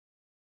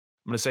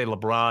gonna say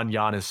LeBron,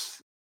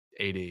 Giannis,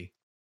 AD.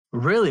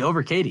 Really,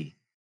 over KD?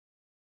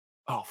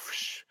 Oh,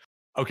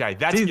 okay.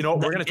 That's we're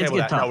gonna table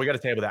that. No, we got to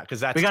table that because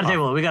that's we got to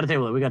table it. We got to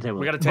table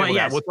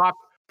that. We'll talk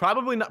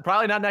probably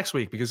not next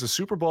week because the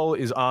Super Bowl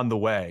is on the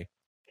way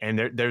and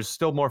there's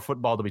still more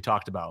football to be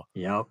talked about.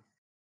 Yep.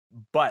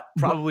 But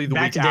probably the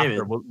week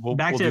after.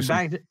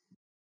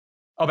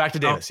 Back to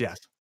Davis. Yes.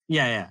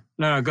 Yeah.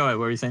 No. Go ahead.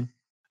 What were you saying?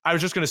 I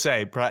was just gonna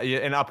say,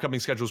 an upcoming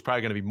schedule is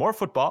probably going to be more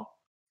football,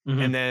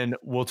 and then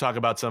we'll talk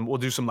about we'll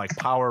do some like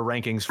power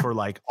rankings for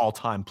like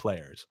all-time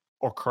players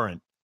or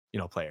current,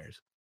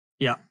 players.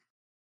 Yeah.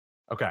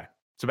 Okay.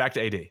 So back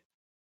to AD.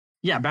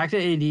 Yeah, back to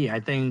AD. I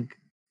think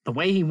the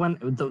way he went,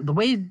 the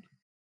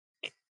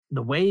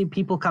way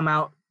people come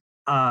out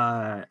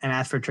and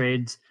ask for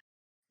trades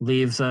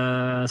leaves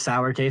a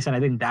sour taste, and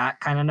I think that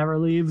kind of never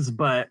leaves.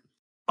 But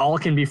all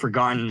can be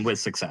forgotten with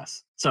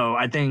success. So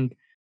I think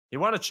he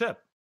won a chip.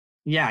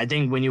 Yeah, I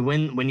think when you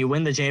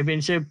win the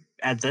championship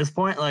at this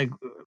point, like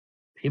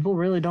people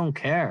really don't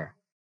care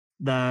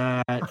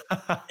that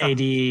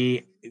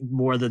AD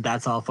wore the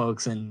That's All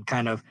Folks and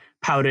kind of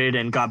pouted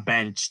and got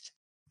benched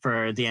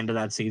for the end of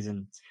that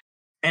season.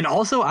 And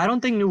also, I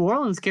don't think New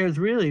Orleans cares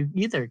really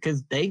either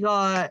because they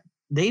got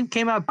they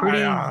came out pretty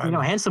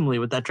handsomely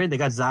with that trade. They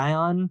got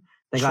Zion.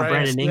 They got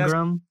Brandon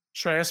Ingram.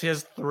 Shreyas, he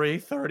has 3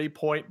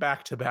 30-point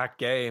back-to-back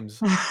games.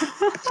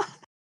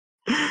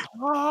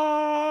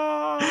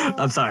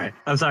 I'm sorry.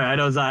 I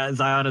know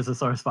Zion is a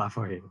sore spot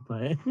for you,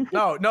 but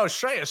no,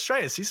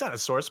 Shreyas, he's not a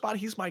sore spot.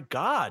 He's my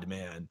god,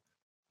 man.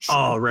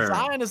 Right.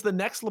 Zion is the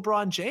next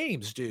LeBron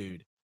James,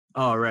 dude.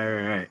 Oh,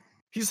 right.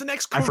 He's the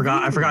next. I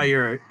forgot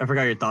your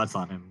thoughts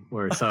on him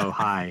were so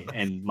high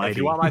and mighty. If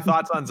you want my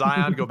thoughts on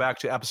Zion, go back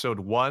to episode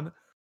 1.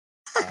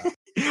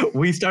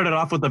 We started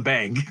off with a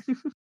bang.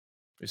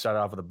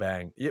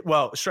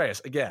 Well,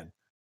 Shreyas, again,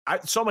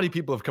 so many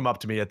people have come up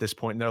to me at this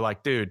point and they're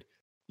like, dude,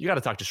 you got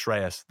to talk to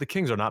Shreyas. The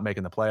Kings are not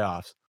making the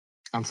playoffs.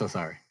 I'm so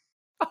sorry.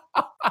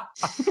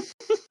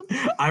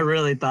 I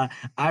really thought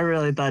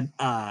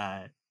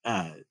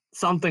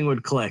something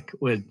would click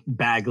with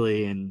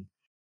Bagley and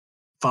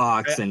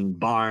Fox and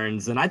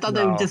Barnes, and I thought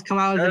they would just come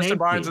out as Harrison an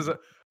Barnes is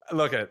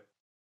okay,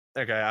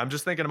 I'm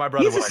just thinking of my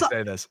brother when I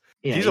say this.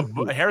 Yeah,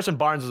 Harrison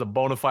Barnes is a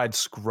bona fide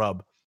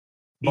scrub.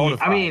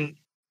 I mean,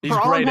 he's for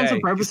all grade intents A.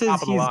 and purposes,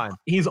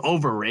 he's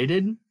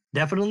overrated,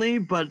 definitely,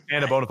 but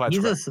and a bona fide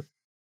scrub.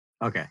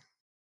 Okay.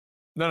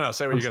 No,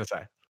 say what you're gonna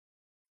say.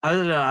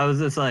 I was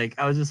just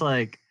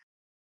like,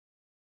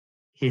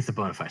 he's a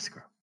bona fide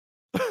scrub.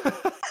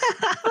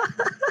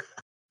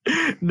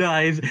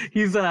 No,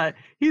 he's a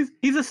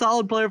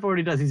solid player for what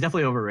he does. He's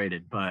definitely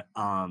overrated, but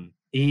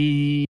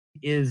he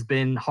has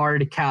been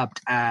hard capped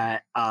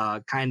at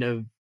kind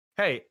of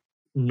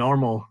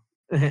normal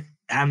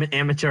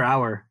amateur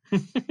hour.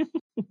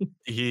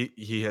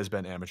 He has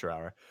been amateur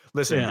hour.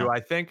 Listen,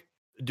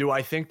 do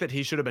I think that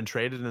he should have been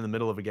traded in the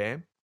middle of a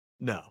game?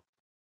 No,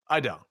 I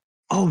don't.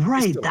 Oh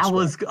right, I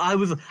was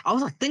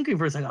like thinking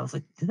for a second. I was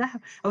like, did that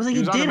happen? I was like,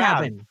 it did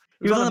happen.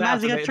 He was on the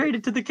Mavs. He got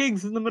traded to the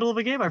Kings in the middle of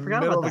a game. I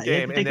forgot about that.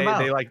 Game, and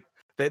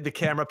the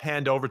camera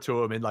panned over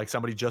to him, and like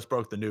somebody just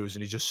broke the news,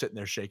 and he's just sitting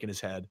there shaking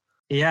his head.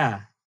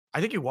 Yeah,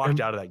 I think he walked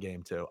out of that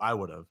game too. I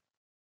would have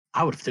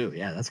too.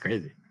 Yeah, that's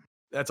crazy.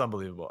 That's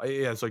unbelievable.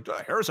 Yeah, it's like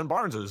Harrison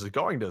Barnes is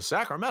going to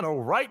Sacramento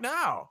right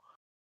now.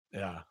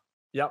 Yeah.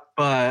 Yep.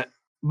 But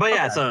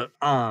yeah. So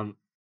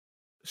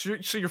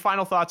So your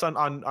final thoughts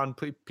on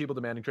people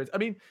demanding trades? I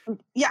mean,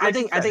 yeah, I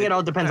think it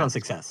all depends on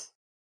success.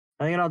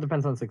 I think it all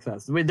depends on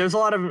success. I mean, there's a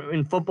lot of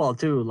in football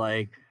too,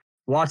 like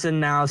Watson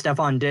now,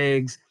 Stephon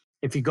Diggs.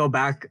 If you go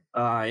back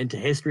into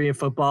history of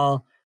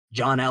football,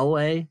 John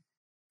Elway.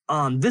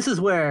 This is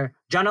where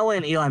John Elway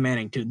and Eli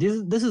Manning too.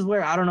 This is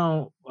where I don't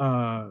know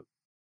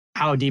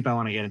how deep I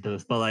want to get into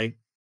this, but like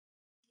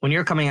when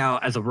you're coming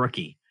out as a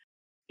rookie,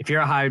 if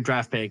you're a high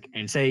draft pick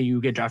and say you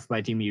get drafted by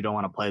a team and you don't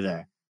want to play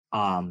there,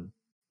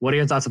 what are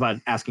your thoughts about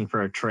asking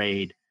for a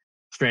trade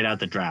straight out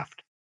the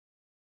draft?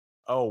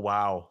 Oh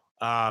wow.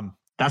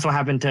 That's what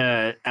happened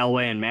to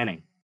Elway and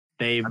Manning.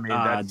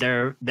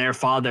 Their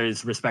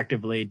fathers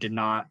respectively did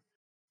not,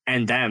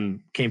 and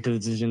them came to the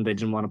decision they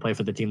didn't want to play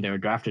for the team they were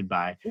drafted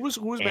by. Who was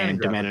Manning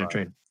demanded a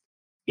trade?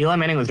 Eli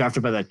Manning was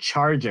drafted by the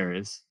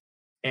Chargers,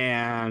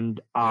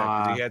 and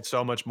he had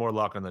so much more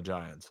luck on the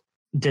Giants.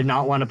 Did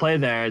not want to play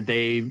there.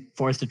 They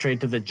forced a trade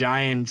to the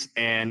Giants,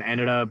 and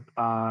ended up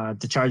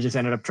the Chargers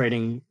ended up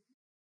trading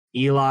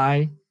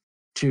Eli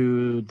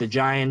to the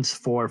Giants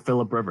for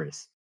Phillip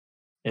Rivers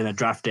in a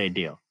draft day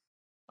deal.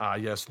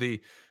 Yes,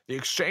 the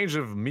exchange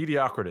of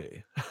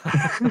mediocrity.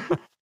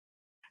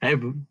 Hey,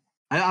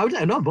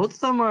 I know both of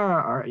them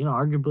are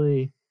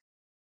arguably.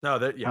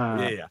 No,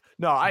 yeah.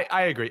 No,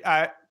 I agree.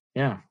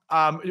 Yeah.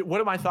 What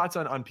are my thoughts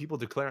on people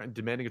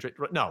demanding a trade?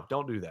 No,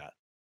 don't do that.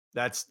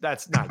 That's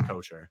not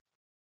kosher.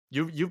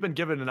 You've been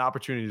given an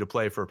opportunity to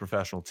play for a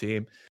professional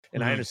team,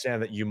 and I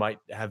understand that you might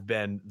have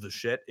been the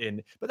shit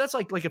but that's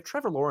like if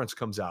Trevor Lawrence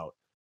comes out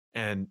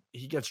and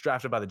he gets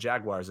drafted by the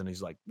Jaguars and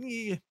he's like,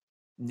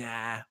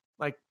 nah,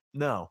 like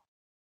no.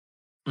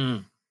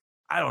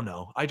 I don't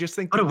know. I just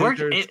think, but it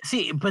worked.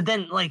 But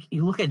then like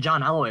you look at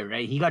John Elway,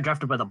 right? He got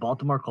drafted by the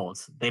Baltimore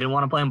Colts. They didn't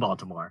want to play in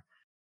Baltimore.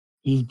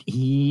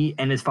 He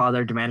and his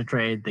father demand a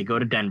trade. They go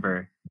to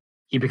Denver.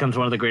 He becomes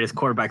one of the greatest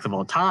quarterbacks of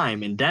all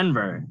time in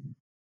Denver.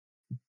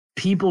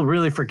 People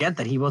really forget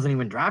that he wasn't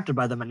even drafted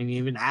by them and he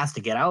even asked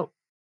to get out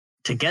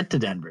to get to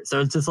Denver.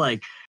 So it's just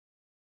like,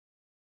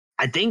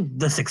 I think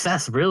the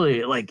success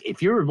really, like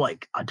if you're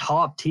like a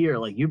top tier,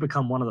 like you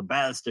become one of the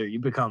best, or you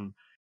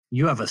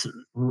have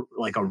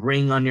a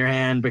ring on your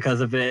hand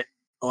because of it.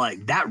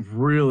 Like that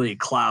really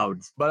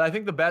clouds. But I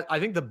think the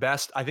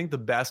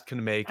best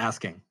can make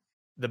asking.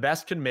 The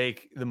best can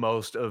make the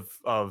most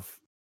of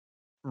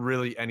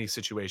really any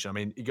situation. I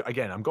mean,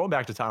 again, I'm going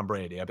back to Tom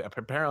Brady.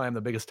 Apparently, I'm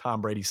the biggest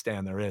Tom Brady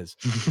stan there is.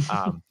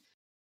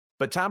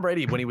 But Tom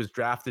Brady, when he was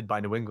drafted by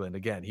New England,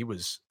 again, he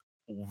was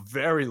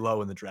very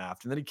low in the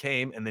draft. And then he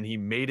came and then he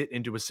made it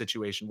into a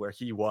situation where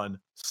he won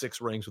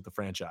 6 rings with the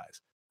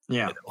franchise.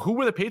 Yeah. And who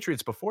were the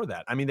Patriots before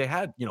that? I mean, they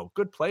had,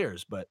 good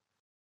players, but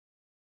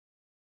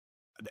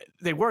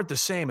they weren't the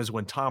same as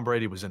when Tom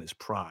Brady was in his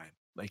prime.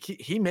 Like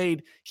he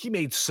made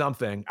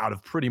something out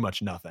of pretty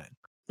much nothing.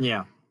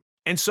 Yeah.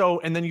 And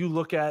then you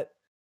look at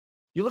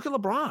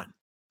LeBron.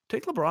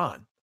 Take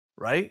LeBron,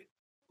 right?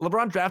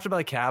 LeBron drafted by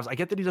the Cavs. I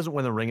get that he doesn't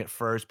win the ring at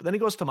first, but then he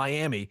goes to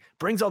Miami,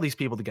 brings all these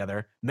people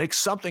together, makes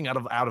something out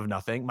of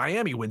nothing.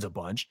 Miami wins a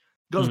bunch,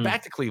 goes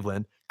back to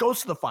Cleveland,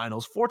 goes to the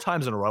finals 4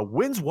 times in a row,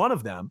 wins one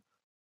of them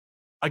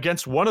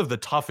against one of the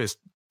toughest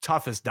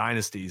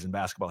dynasties in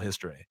basketball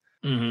history.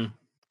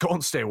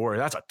 Golden State Warriors,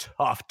 that's a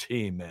tough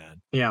team,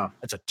 man. Yeah.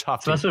 That's a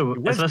tough team.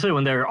 Especially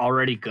when they're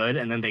already good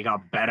and then they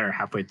got better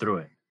halfway through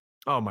it.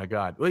 Oh my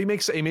God. Well, he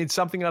made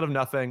something out of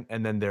nothing,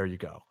 and then there you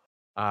go.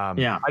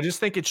 Yeah. I just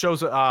think it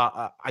shows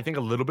I think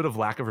a little bit of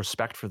lack of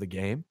respect for the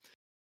game.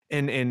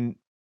 And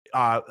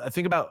I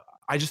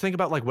just think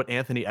about like what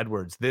Anthony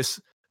Edwards, this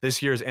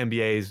year's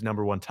NBA's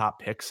 #1 top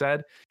pick,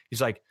 said.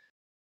 He's like,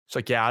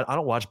 yeah, I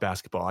don't watch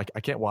basketball. I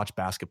can't watch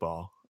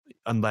basketball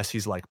unless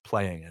he's like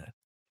playing it.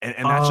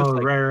 And that's just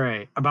like,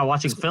 right. About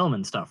watching film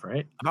and stuff,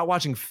 right? About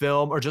watching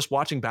film or just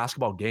watching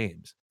basketball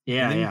games.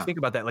 Yeah. And then you think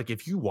about that, like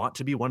if you want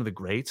to be one of the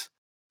greats,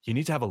 you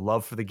need to have a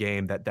love for the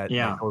game that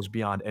goes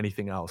beyond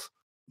anything else.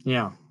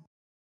 Yeah.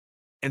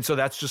 And so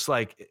that's just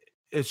like,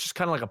 it's just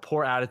kind of like a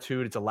poor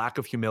attitude. It's a lack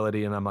of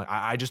humility. And I'm like,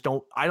 I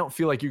don't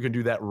feel like you can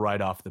do that right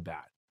off the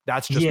bat.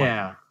 That's just,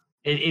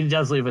 it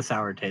does leave a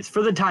sour taste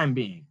for the time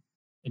being.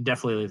 It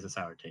definitely leaves a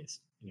sour taste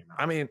in your mouth.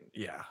 I mean,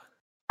 yeah.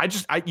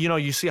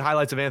 You see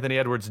highlights of Anthony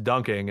Edwards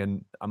dunking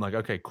and I'm like,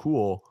 okay,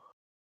 cool.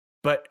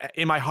 But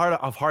in my heart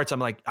of hearts, I'm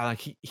like,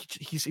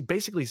 he's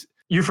basically.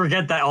 You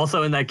forget that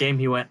also in that game,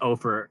 he went 1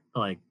 for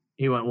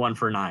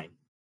 9.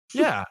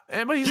 Yeah.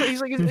 But he's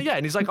like, yeah.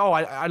 And he's like, oh,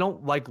 I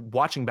don't like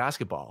watching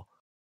basketball.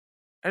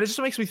 And it just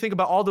makes me think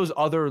about all those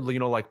other,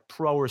 like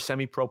pro or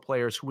semi-pro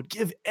players who would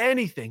give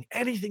anything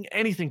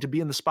to be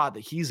in the spot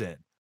that he's in.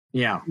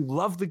 Yeah. Who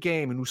love the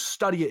game and who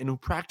study it and who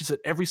practice it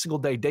every single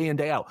day, day in,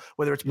 day out,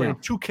 whether it's playing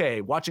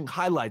 2K, watching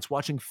highlights,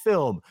 watching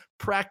film,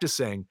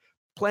 practicing,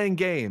 playing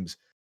games,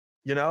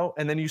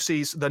 and then you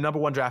see the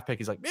 #1 draft pick.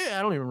 He's like, yeah,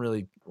 I don't even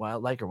really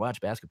like or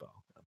watch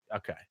basketball.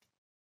 Okay.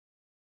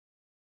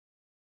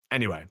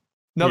 Anyway,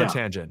 another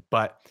tangent,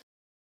 but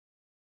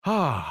you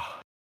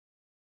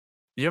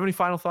have any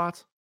final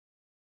thoughts?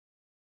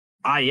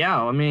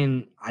 Yeah. I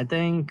mean, I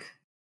think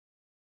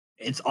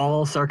it's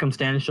all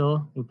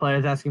circumstantial with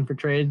players asking for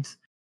trades.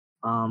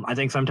 I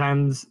think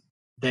sometimes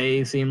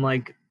they seem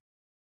like,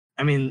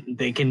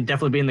 they can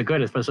definitely be in the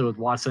good, especially with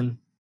Watson.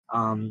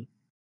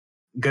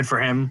 Good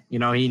for him.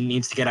 He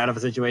needs to get out of a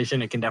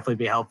situation. It can definitely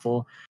be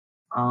helpful.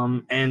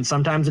 And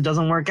sometimes it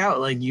doesn't work out.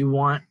 Like you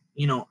want,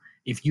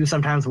 if you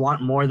sometimes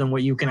want more than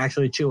what you can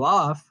actually chew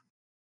off,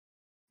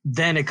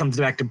 then it comes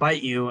back to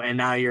bite you. And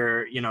now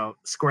you're,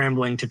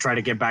 scrambling to try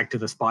to get back to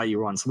the spot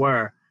you once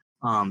were.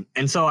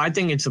 And so I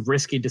think it's a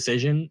risky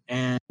decision.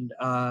 And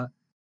I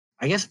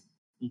guess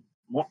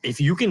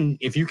if you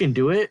can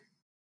do it,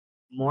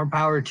 more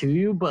power to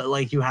you. But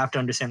like you have to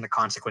understand the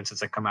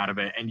consequences that come out of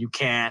it. And you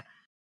can't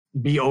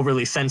be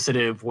overly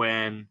sensitive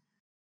when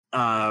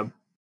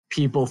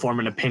people form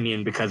an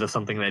opinion because of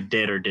something that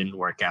did or didn't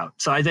work out.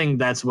 So I think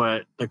that's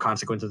what the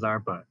consequences are.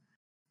 But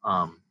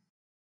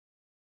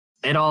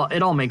it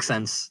all makes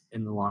sense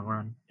in the long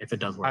run if it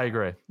does work. I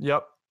agree.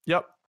 Yep.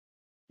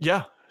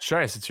 Yeah.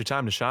 Shreyas, it's your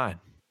time to shine.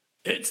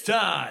 It's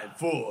time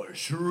for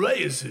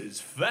Shreyas'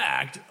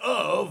 Fact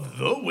of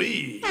the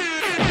Week.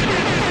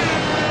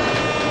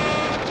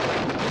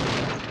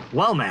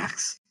 Well,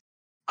 Max,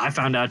 I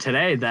found out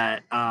today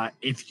that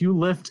if you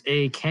lift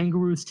a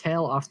kangaroo's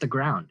tail off the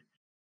ground,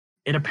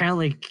 it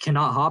apparently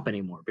cannot hop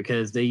anymore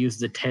because they use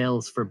the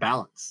tails for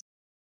balance.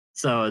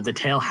 So the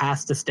tail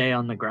has to stay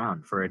on the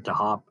ground for it to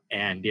hop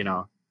and,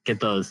 get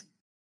those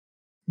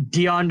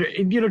DeAndre,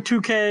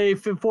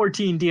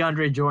 2K14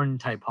 DeAndre Jordan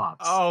type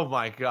hops. Oh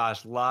my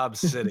gosh, Lob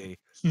City.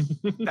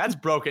 That's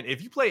broken.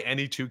 If you play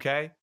any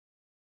 2K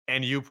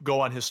and you go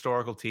on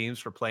historical teams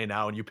for play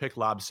now and you pick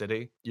Lob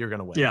City, you're going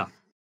to win. Yeah.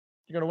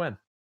 You're going to win.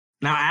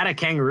 Now add a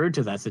kangaroo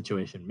to that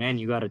situation. Man,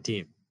 you got a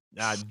team.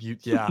 Yeah.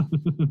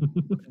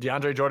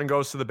 DeAndre Jordan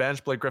goes to the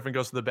bench. Blake Griffin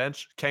goes to the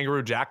bench.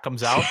 Kangaroo Jack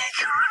comes out.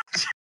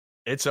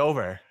 It's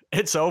over.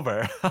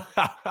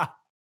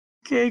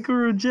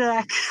 Kangaroo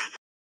Jack.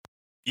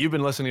 You've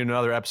been listening to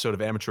another episode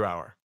of Amateur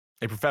Hour,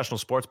 a professional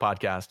sports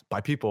podcast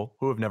by people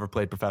who have never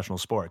played professional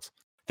sports.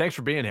 Thanks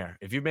for being here.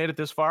 If you've made it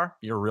this far,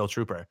 you're a real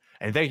trooper.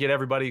 And thank you to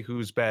everybody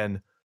who's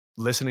been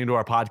listening to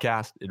our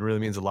podcast. It really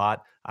means a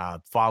lot.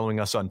 Following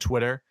us on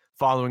Twitter,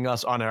 following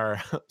us on our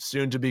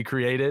soon-to-be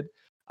created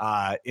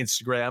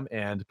Instagram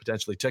and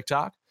potentially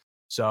TikTok.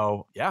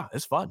 So, yeah,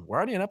 it's fun. We're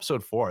already in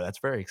episode 4. That's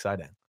very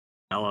exciting.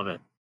 I love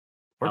it.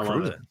 We're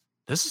cruising.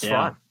 This is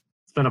fun.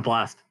 It's been a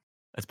blast.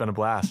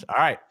 All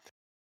right.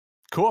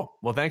 Cool.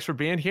 Well, thanks for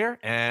being here,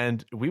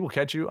 and we will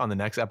catch you on the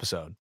next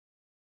episode.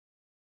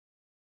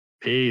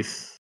 Peace.